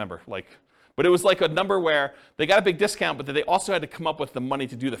 I don't remember. But it was like a number where they got a big discount, but then they also had to come up with the money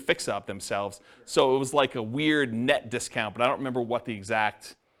to do the fix-up themselves. So it was like a weird net discount, but I don't remember what the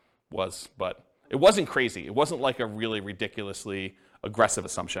exact was. But it wasn't crazy. It wasn't like a really ridiculously aggressive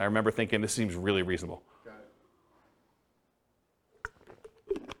assumption. I remember thinking this seems really reasonable.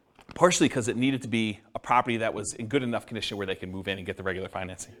 Partially because it needed to be a property that was in good enough condition where they could move in and get the regular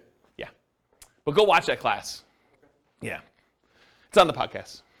financing. Yeah. But go watch that class. Yeah. It's on the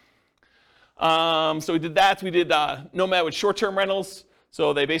podcast. So we did that. We did nomad with short-term rentals.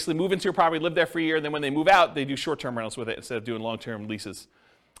 So they basically move into a property, live there for a year, and then when they move out, they do short-term rentals with it instead of doing long-term leases.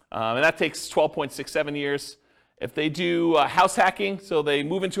 And that takes 12.67 years. If they do house hacking, so they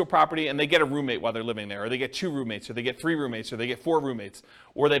move into a property and they get a roommate while they're living there, or they get 2 roommates, or they get 3 roommates, or they get 4 roommates,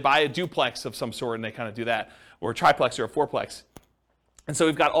 or they buy a duplex of some sort and they kind of do that, or a triplex or a fourplex. And so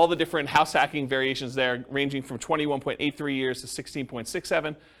we've got all the different house hacking variations there, ranging from 21.83 years to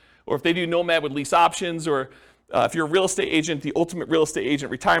 16.67. Or if they do nomad with lease options, or if you're a real estate agent, the ultimate real estate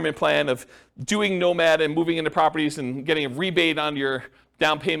agent retirement plan of doing nomad and moving into properties and getting a rebate on your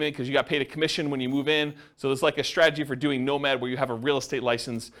down payment because you got paid a commission when you move in. So there's like a strategy for doing nomad where you have a real estate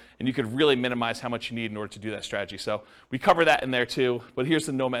license and you could really minimize how much you need in order to do that strategy. So we cover that in there too, but here's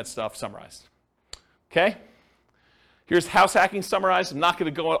the nomad stuff summarized. Okay? Here's house hacking summarized. I'm not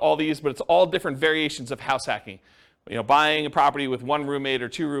going to go into all these, but it's all different variations of house hacking. Buying a property with 1 roommate or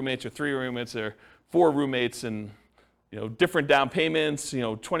 2 roommates or 3 roommates or 4 roommates and different down payments,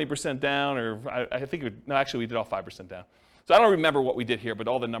 20% down, or I think we did all 5% down. So I don't remember what we did here, but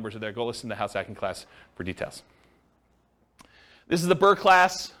all the numbers are there. Go listen to the house hacking class for details. This is the BRRRR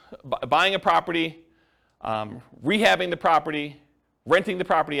class, buying a property, rehabbing the property, renting the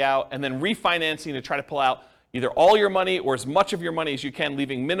property out, and then refinancing to try to pull out either all your money or as much of your money as you can,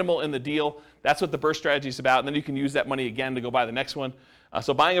 leaving minimal in the deal. That's what the BRRRR strategy is about, and then you can use that money again to go buy the next one.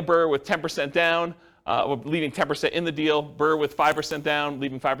 So buying a BRRRR with 10% down, leaving 10% in the deal, BRRRR with 5% down,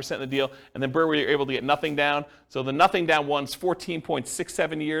 leaving 5% in the deal, and then BRRRR where you're able to get nothing down. So the nothing down one's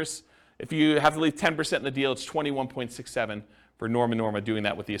 14.67 years. If you have to leave 10% in the deal, it's 21.67 for Norma doing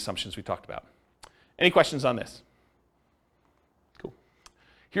that with the assumptions we talked about. Any questions on this? Cool.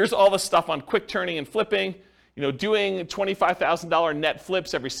 Here's all the stuff on quick turning and flipping. Doing $25,000 net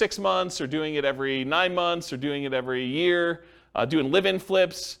flips every 6 months, or doing it every 9 months, or doing it every year, doing live-in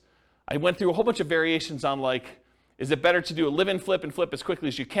flips. I went through a whole bunch of variations on is it better to do a live-in flip and flip as quickly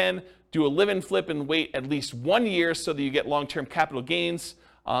as you can, do a live-in flip and wait at least 1 year so that you get long-term capital gains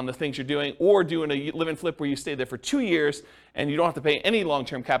on the things you're doing, or doing a live and flip where you stay there for 2 years and you don't have to pay any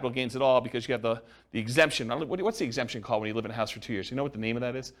long-term capital gains at all because you have the exemption. What's the exemption called when you live in a house for 2 years? You know what the name of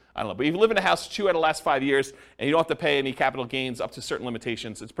that is? I don't know. But if you live in a house 2 out of the last 5 years and you don't have to pay any capital gains up to certain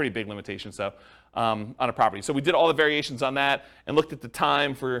limitations, it's pretty big limitations though, on a property. So we did all the variations on that and looked at the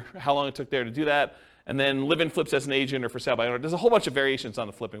time for how long it took there to do that. And then live in flips as an agent or for sale by owner. There's a whole bunch of variations on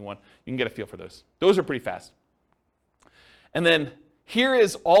the flipping one. You can get a feel for those. Those are pretty fast. And then here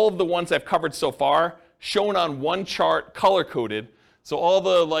is all of the ones I've covered so far, shown on one chart, color-coded. So all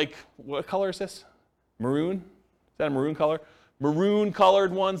the, like, what color is this? Maroon? Is that a maroon color?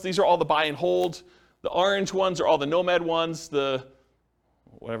 Maroon-colored ones, these are all the buy and hold. The orange ones are all the nomad ones. The,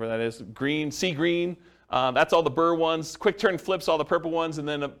 whatever that is, green, sea green, that's all the Burr ones. Quick turn flips, all the purple ones. And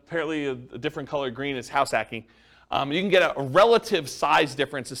then apparently a different color green is house hacking. You can get a relative size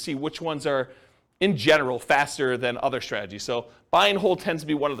difference to see which ones are, in general, faster than other strategies. So buy and hold tends to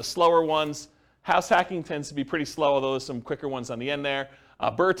be one of the slower ones. House hacking tends to be pretty slow, although there's some quicker ones on the end there.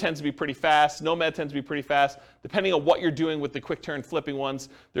 Burr tends to be pretty fast. Nomad tends to be pretty fast. Depending on what you're doing with the quick turn flipping ones,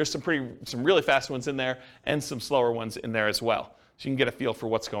 there's some really fast ones in there and some slower ones in there as well. So you can get a feel for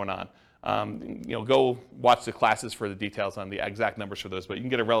what's going on. Go watch the classes for the details on the exact numbers for those, but you can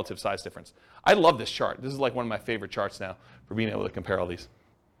get a relative size difference. I love this chart. This is like one of my favorite charts now for being able to compare all these.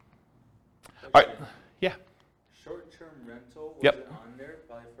 All right, yeah. Short-term rental, was Yep. it on there?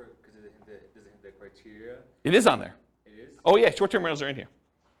 Probably because it doesn't hit the criteria. It is on there. It is? Oh yeah, short-term rentals are in here.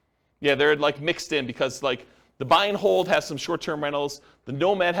 Yeah, they're like mixed in because like the buy and hold has some short-term rentals, the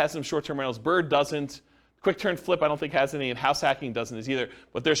Nomad has some short-term rentals, Bird doesn't, quick turn flip I don't think has any, and house hacking doesn't either.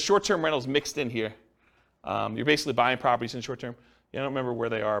 But there's short-term rentals mixed in here. You're basically buying properties in short-term. Yeah, I don't remember where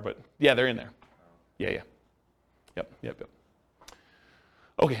they are, but yeah, they're in there. Yeah. Yep.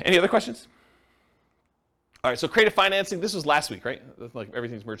 Okay, any other questions? All right, so creative financing, this was last week, right? Like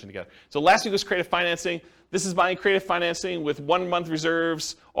everything's merging together. So last week was creative financing. This is buying creative financing with 1 month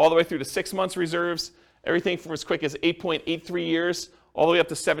reserves all the way through to 6 months reserves. Everything from as quick as 8.83 years all the way up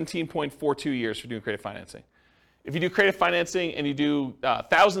to 17.42 years for doing creative financing. If you do creative financing and you do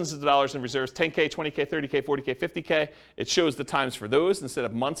thousands of dollars in reserves, 10K, 20K, 30K, 40K, 50K, it shows the times for those instead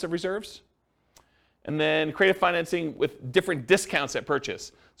of months of reserves. And then creative financing with different discounts at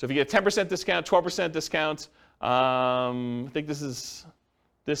purchase. So if you get a 10% discount, 12% discount, I think this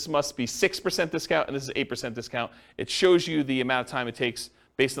must be 6% discount, and this is 8% discount. It shows you the amount of time it takes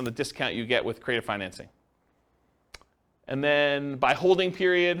based on the discount you get with creative financing. And then by holding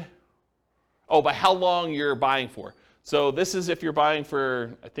period, by how long you're buying for. So this is if you're buying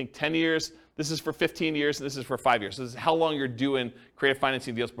for, I think, 10 years. This is for 15 years, and this is for 5 years. So this is how long you're doing creative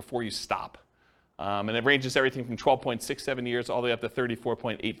financing deals before you stop. And it ranges everything from 12.67 years all the way up to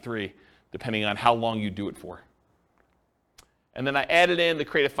 34.83, depending on how long you do it for. And then I added in the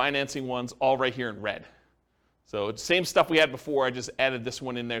creative financing ones all right here in red. So it's the same stuff we had before, I just added this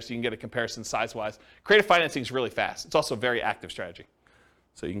one in there so you can get a comparison size-wise. Creative financing is really fast. It's also a very active strategy.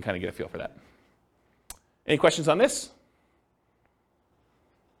 So you can kind of get a feel for that. Any questions on this?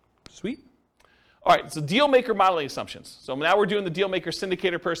 Sweet. All right, so deal maker modeling assumptions. So now we're doing the deal maker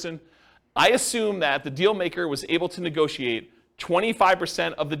syndicator person. I assume that the deal maker was able to negotiate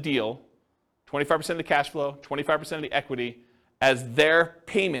 25% of the deal, 25% of the cash flow, 25% of the equity as their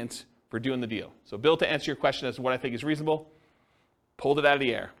payment for doing the deal. So Bill, to answer your question as to what I think is reasonable, pulled it out of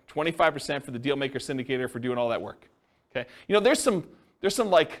the air. 25% for the deal maker syndicator for doing all that work. Okay? You know, there's some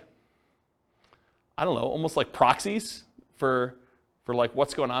like, I don't know, almost like proxies for like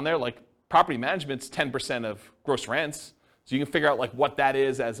what's going on there. Like property management's 10% of gross rents. So you can figure out like what that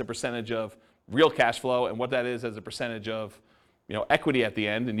is as a percentage of real cash flow and what that is as a percentage of equity at the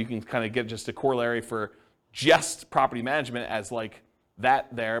end. And you can kind of get just a corollary for just property management as like that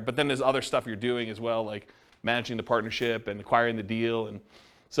there. But then there's other stuff you're doing as well, like managing the partnership and acquiring the deal. And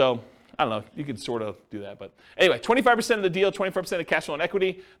so, I don't know, you could sort of do that. But anyway, 25% of the deal, 25% of cash flow and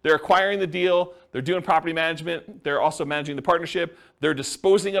equity. They're acquiring the deal. They're doing property management. They're also managing the partnership. They're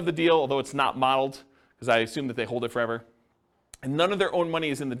disposing of the deal, although it's not modeled, because I assume that they hold it forever. And none of their own money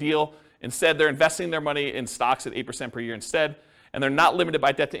is in the deal. Instead, they're investing their money in stocks at 8% per year instead. And they're not limited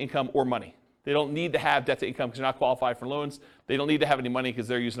by debt to income or money. They don't need to have debt to income because they're not qualified for loans. They don't need to have any money because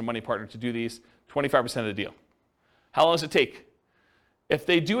they're using a money partner to do these. 25% of the deal. How long does it take? If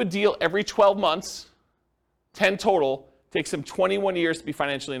they do a deal every 12 months, 10 total, it takes them 21 years to be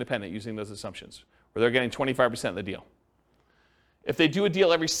financially independent using those assumptions, where they're getting 25% of the deal. If they do a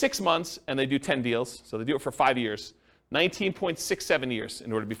deal every 6 months and they do 10 deals, so they do it for 5 years, 19.67 years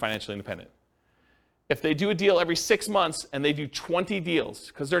in order to be financially independent. if they do a deal every 6 months and they do 20 deals,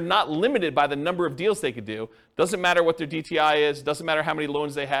 because they're not limited by the number of deals they could do, doesn't matter what their DTI is, doesn't matter how many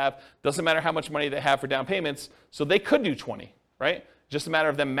loans they have, doesn't matter how much money they have for down payments, so they could do 20, right? Just a matter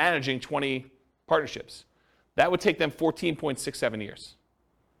of them managing 20 partnerships. That would take them 14.67 years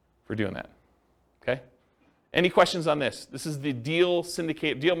for doing that, okay? Any questions on this? This is the deal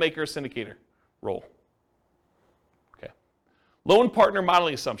maker syndicator role. Okay. Loan partner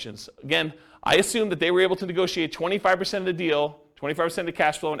modeling assumptions. Again, I assume that they were able to negotiate 25% of the deal, 25% of the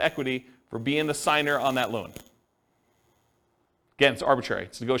cash flow and equity for being the signer on that loan. Again, it's arbitrary.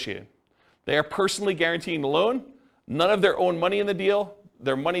 It's negotiated. They are personally guaranteeing the loan. None of their own money in the deal.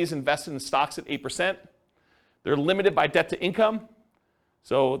 Their money is invested in stocks at 8%. They're limited by debt to income,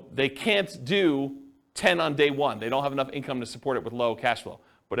 so they can't do 10 on day one. They don't have enough income to support it with low cash flow.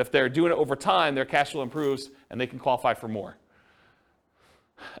 But if they're doing it over time, their cash flow improves and they can qualify for more.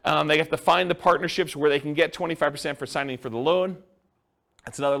 They have to find the partnerships where they can get 25% for signing for the loan.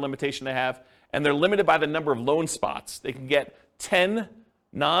 That's another limitation they have. And they're limited by the number of loan spots. They can get 10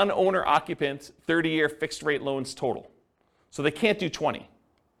 non-owner occupant 30-year fixed rate loans total. So they can't do 20.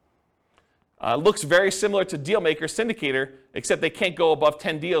 Looks very similar to Dealmaker Syndicator, except they can't go above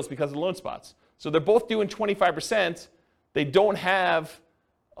 10 deals because of the loan spots. So they're both doing 25%. They don't have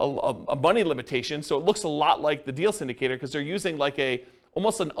a money limitation, so it looks a lot like the deal syndicator because they're using like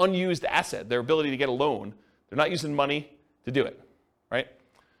almost an unused asset, their ability to get a loan. They're not using money to do it, right?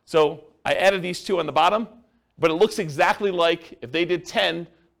 So I added these two on the bottom, but it looks exactly like if they did 10,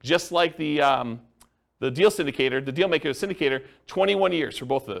 just like the deal syndicator, the Dealmaker syndicator, 21 years for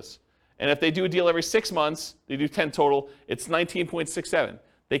both of those. And if they do a deal every 6 months, they do 10 total, it's 19.67.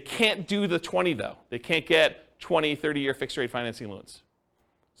 They can't do the 20 though. They can't get 20, 30-year fixed rate financing loans.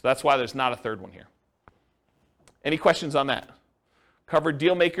 So that's why there's not a third one here. Any questions on that? Covered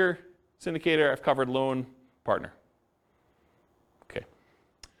Dealmaker syndicator, I've covered loan partner. Okay.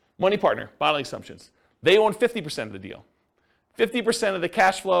 Money partner, modeling assumptions. They own 50% of the deal. 50% of the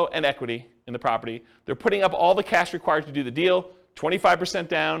cash flow and equity in the property. They're putting up all the cash required to do the deal, 25%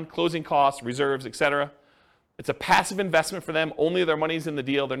 down, closing costs, reserves, etc. It's a passive investment for them. Only their money's in the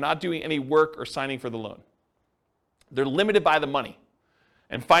deal. They're not doing any work or signing for the loan. They're limited by the money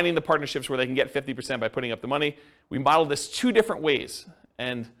and finding the partnerships where they can get 50% by putting up the money. We modeled this 2 different ways.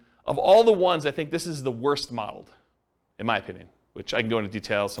 And of all the ones, I think this is the worst modeled, in my opinion, which I can go into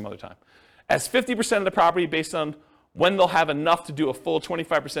detail some other time. As 50% of the property based on when they'll have enough to do a full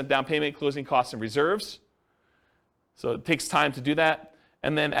 25% down payment, closing costs, and reserves. So it takes time to do that.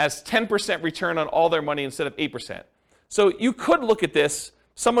 And then as 10% return on all their money instead of 8%. So you could look at this,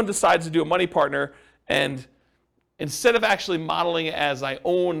 someone decides to do a money partner, and instead of actually modeling it as I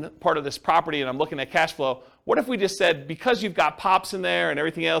own part of this property and I'm looking at cash flow, what if we just said, because you've got POPs in there and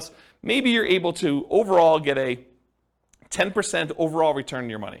everything else, maybe you're able to overall get a 10% overall return on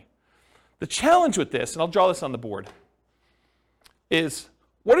your money. The challenge with this, and I'll draw this on the board, is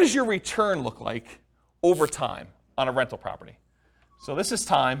what does your return look like over time on a rental property? So this is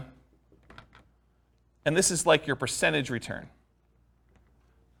time, and this is like your percentage return.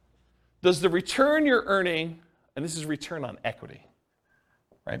 Does the return you're earning, and this is return on equity,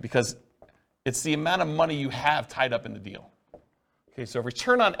 right? Because it's the amount of money you have tied up in the deal. Okay, so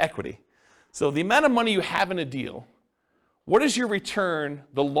return on equity. So the amount of money you have in a deal, what is your return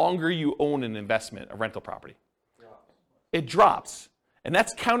the longer you own an investment, a rental property? It drops. And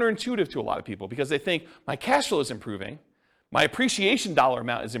that's counterintuitive to a lot of people because they think my cash flow is improving, my appreciation dollar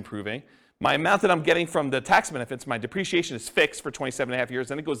amount is improving, my amount that I'm getting from the tax benefits, my depreciation is fixed for 27 and a half years,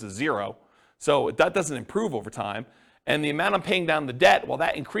 then it goes to 0. So that doesn't improve over time. And the amount I'm paying down the debt, well,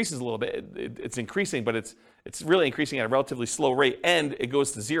 that increases a little bit. It's increasing, but it's really increasing at a relatively slow rate, and it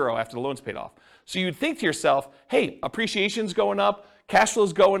goes to 0 after the loan's paid off. So you'd think to yourself, hey, appreciation's going up, cash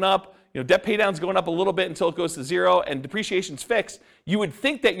flow's going up, debt pay down's going up a little bit until it goes to 0, and depreciation's fixed. You would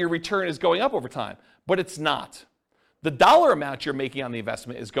think that your return is going up over time, but it's not. The dollar amount you're making on the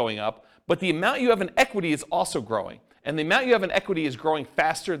investment is going up, but the amount you have in equity is also growing. And the amount you have in equity is growing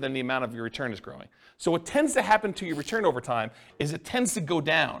faster than the amount of your return is growing. So what tends to happen to your return over time is it tends to go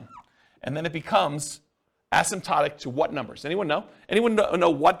down, and then it becomes asymptotic to what numbers? Anyone know? Anyone know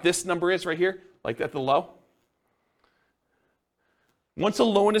what this number is right here, like at the low? Once a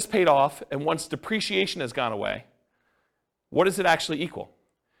loan is paid off and once depreciation has gone away, what does it actually equal?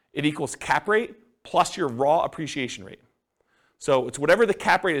 It equals cap rate plus your raw appreciation rate. So it's whatever the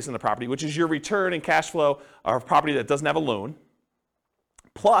cap rate is in the property, which is your return and cash flow of a property that doesn't have a loan,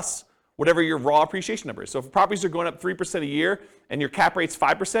 plus whatever your raw appreciation number is. So if properties are going up 3% a year and your cap rate's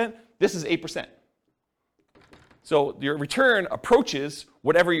 5%, this is 8%. So your return approaches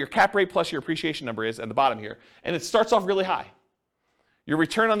whatever your cap rate plus your appreciation number is at the bottom here, and it starts off really high. Your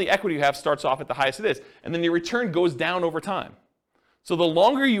return on the equity you have starts off at the highest it is, and then your return goes down over time. So the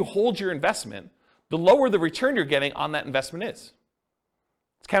longer you hold your investment, the lower the return you're getting on that investment is.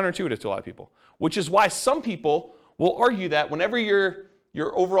 It's counterintuitive to a lot of people, which is why some people will argue that whenever your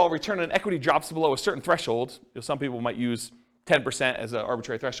overall return on equity drops below a certain threshold, some people might use 10% as an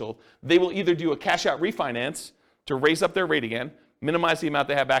arbitrary threshold, they will either do a cash out refinance to raise up their rate again, minimize the amount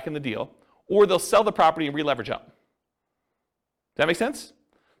they have back in the deal, or they'll sell the property and re-leverage up. Does that make sense?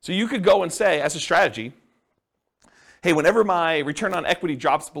 So you could go and say, as a strategy, hey, whenever my return on equity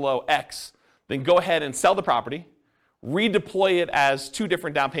drops below X, then go ahead and sell the property, redeploy it as 2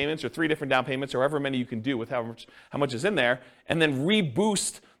 different down payments or 3 different down payments or however many you can do with how much is in there, and then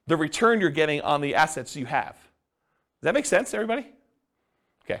reboost the return you're getting on the assets you have. Does that make sense, everybody?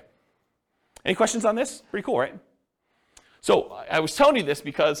 Okay. Any questions on this? Pretty cool, right? So I was telling you this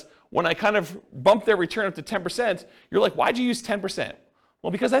because when I kind of bumped their return up to 10%, you're like, why'd you use 10%?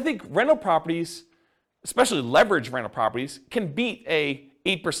 Well, because I think rental properties, especially leverage rental properties, can beat a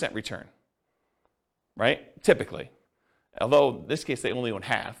 8% return, right? Typically. Although in this case they only own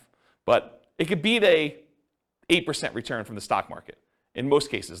half, but it could beat a 8% return from the stock market, in most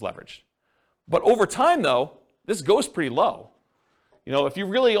cases leveraged. But over time though, this goes pretty low. You know, if you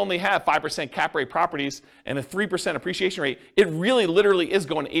really only have 5% cap rate properties and a 3% appreciation rate, it really literally is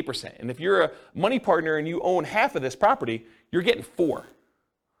going to 8%. And if you're a money partner and you own half of this property, you're getting 4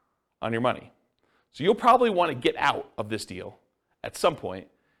 on your money. So you'll probably want to get out of this deal at some point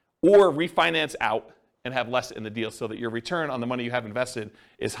or refinance out and have less in the deal so that your return on the money you have invested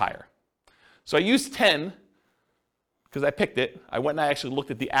is higher. So I used 10 because I picked it. I went and I actually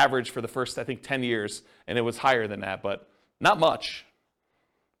looked at the average for the first, I think, 10 years, and it was higher than that, but not much.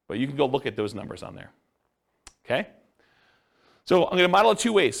 But you can go look at those numbers on there. Okay? So I'm going to model it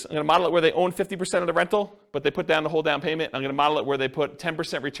 2 ways. I'm going to model it where they own 50% of the rental, but they put down the whole down payment. I'm going to model it where they put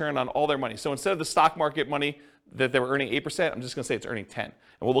 10% return on all their money. So instead of the stock market money that they were earning 8%, I'm just going to say it's earning 10. And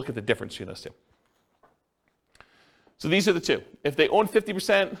we'll look at the difference between those two. So these are the two. If they own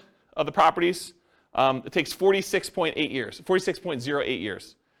 50% of the properties, it takes 46.8 years, 46.08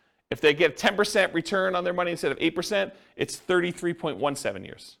 years. If they get 10% return on their money instead of 8%, it's 33.17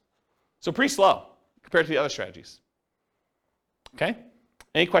 years. So pretty slow compared to the other strategies. Okay?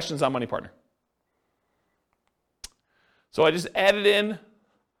 Any questions on Money Partner? So I just added in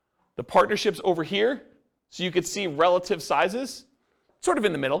the partnerships over here so you could see relative sizes, sort of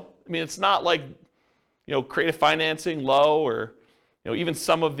in the middle. I mean, it's not like, you know, creative financing low or, you know, even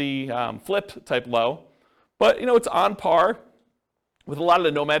some of the flip type low, but, you know, it's on par with a lot of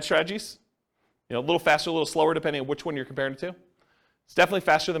the nomad strategies. You know, a little faster, a little slower, depending on which one you're comparing it to. It's definitely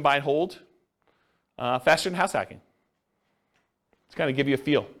faster than buy and hold, faster than house hacking. To kind of give you a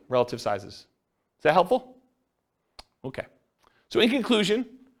feel, relative sizes. Is that helpful? Okay. So in conclusion,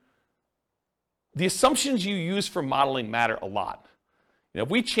 the assumptions you use for modeling matter a lot. You know, if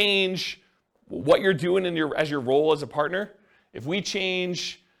we change what you're doing in as your role as a partner, if we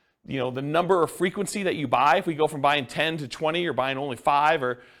change, you know, the number or frequency that you buy, if we go from buying 10 to 20 or buying only 5,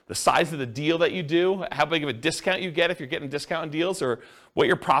 or the size of the deal that you do, how big of a discount you get if you're getting a discount on deals, or what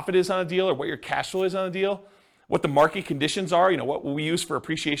your profit is on a deal, or what your cash flow is on a deal, what the market conditions are, you know, what we use for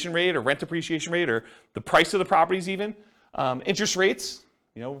appreciation rate or rent appreciation rate, or the price of the properties even, interest rates,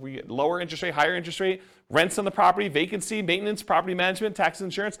 you know, we get lower interest rate, higher interest rate, rents on the property, vacancy, maintenance, property management, taxes,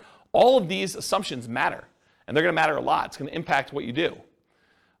 insurance. All of these assumptions matter, and they're going to matter a lot. It's going to impact what you do.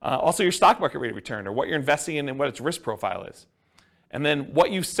 Also your stock market rate of return, or what you're investing in and what its risk profile is. And then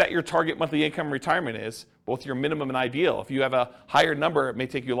what you set your target monthly income in retirement is, both your minimum and ideal. If you have a higher number, it may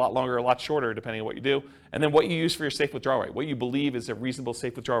take you a lot longer or a lot shorter, depending on what you do. And then what you use for your safe withdrawal rate, what you believe is a reasonable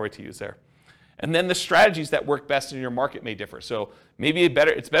safe withdrawal rate to use there. And then the strategies that work best in your market may differ. So maybe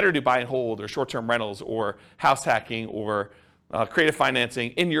it's better to buy and hold, or short-term rentals, or house hacking, or creative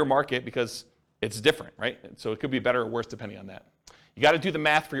financing in your market because it's different, right? So it could be better or worse depending on that. You got to do the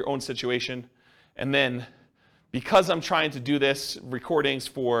math for your own situation. And then because I'm trying to do this recordings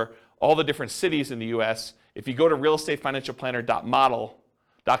for all the different cities in the US, if you go to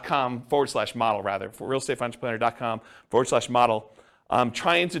realestatefinancialplanner.com/model rather, for realestatefinancialplanner.com/model, I'm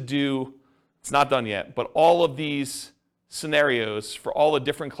trying to do, it's not done yet, but all of these scenarios for all the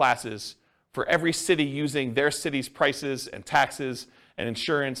different classes for every city using their city's prices and taxes and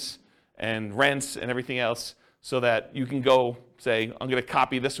insurance and rents and everything else, so that you can go say, I'm going to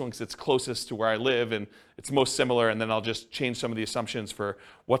copy this one because it's closest to where I live and it's most similar, and then I'll just change some of the assumptions for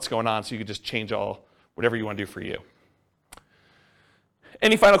what's going on so you can just change whatever you want to do for you.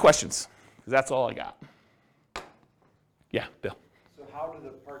 Any final questions? Because that's all I got. Yeah, Bill. So how do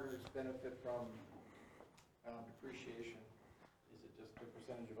the partners benefit from depreciation? Is it just the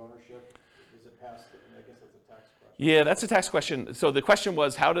percentage of ownership? Is it passed, I guess that's a tax question. Yeah, that's a tax question. So the question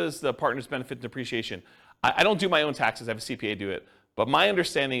was, how does the partners benefit depreciation? I don't do my own taxes. I have a CPA do it. But my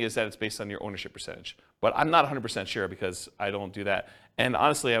understanding is that it's based on your ownership percentage. But I'm not 100% sure because I don't do that. And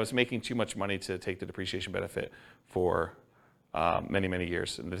honestly, I was making too much money to take the depreciation benefit for many, many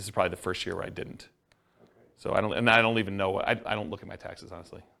years. And this is probably the first year where I didn't. Okay. So I don't even know. I don't look at my taxes,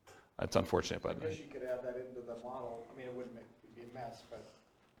 honestly. It's unfortunate, but I guess you could add that into the model. I mean, it wouldn't be a mess, but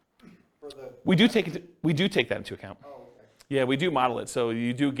for the we do take that into account. oh, okay. Yeah, we do model it. So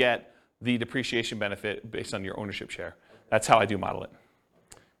you do get the depreciation benefit based on your ownership share. That's how I do model it.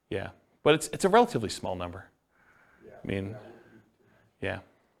 Yeah, but it's a relatively small number. Yeah. I mean, yeah.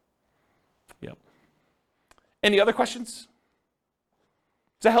 Yep. Any other questions?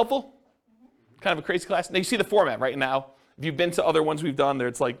 Is that helpful? Kind of a crazy class. Now you see the format right now. If you've been to other ones we've done, there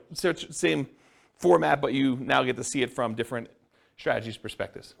it's like same format, but you now get to see it from different strategies,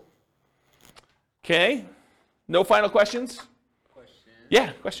 perspectives. Okay. No final questions? Question.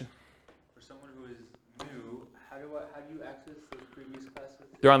 Yeah, question. For someone who is new, how do you access those previous classes?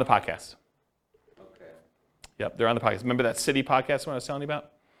 They're on the podcast. Okay. Yep, they're on the podcast. Remember that city podcast one I was telling you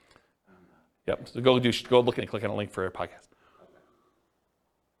about? Yep. So go look and click on a link for a podcast.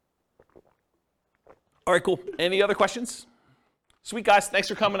 All right, cool. Any other questions? Sweet, guys. Thanks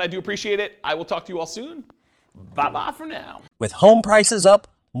for coming. I do appreciate it. I will talk to you all soon. Bye-bye for now. With home prices up,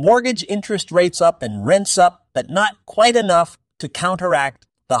 mortgage interest rates up, and rents up, but not quite enough to counteract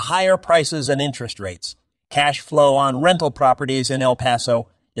the higher prices and interest rates, cash flow on rental properties in El Paso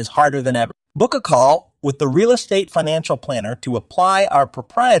is harder than ever. Book a call with the Real Estate Financial Planner to apply our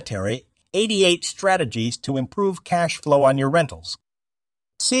proprietary 88 strategies to improve cash flow on your rentals.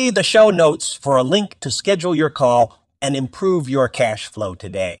 See the show notes for a link to schedule your call and improve your cash flow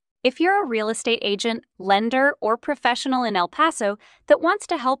today. If you're a real estate agent, lender, or professional in El Paso that wants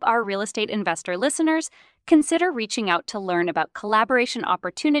to help our real estate investor listeners, consider reaching out to learn about collaboration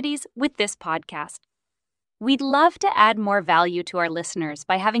opportunities with this podcast. We'd love to add more value to our listeners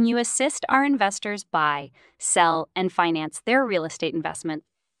by having you assist our investors buy, sell, and finance their real estate investment.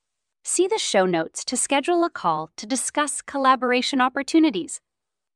 See the show notes to schedule a call to discuss collaboration opportunities.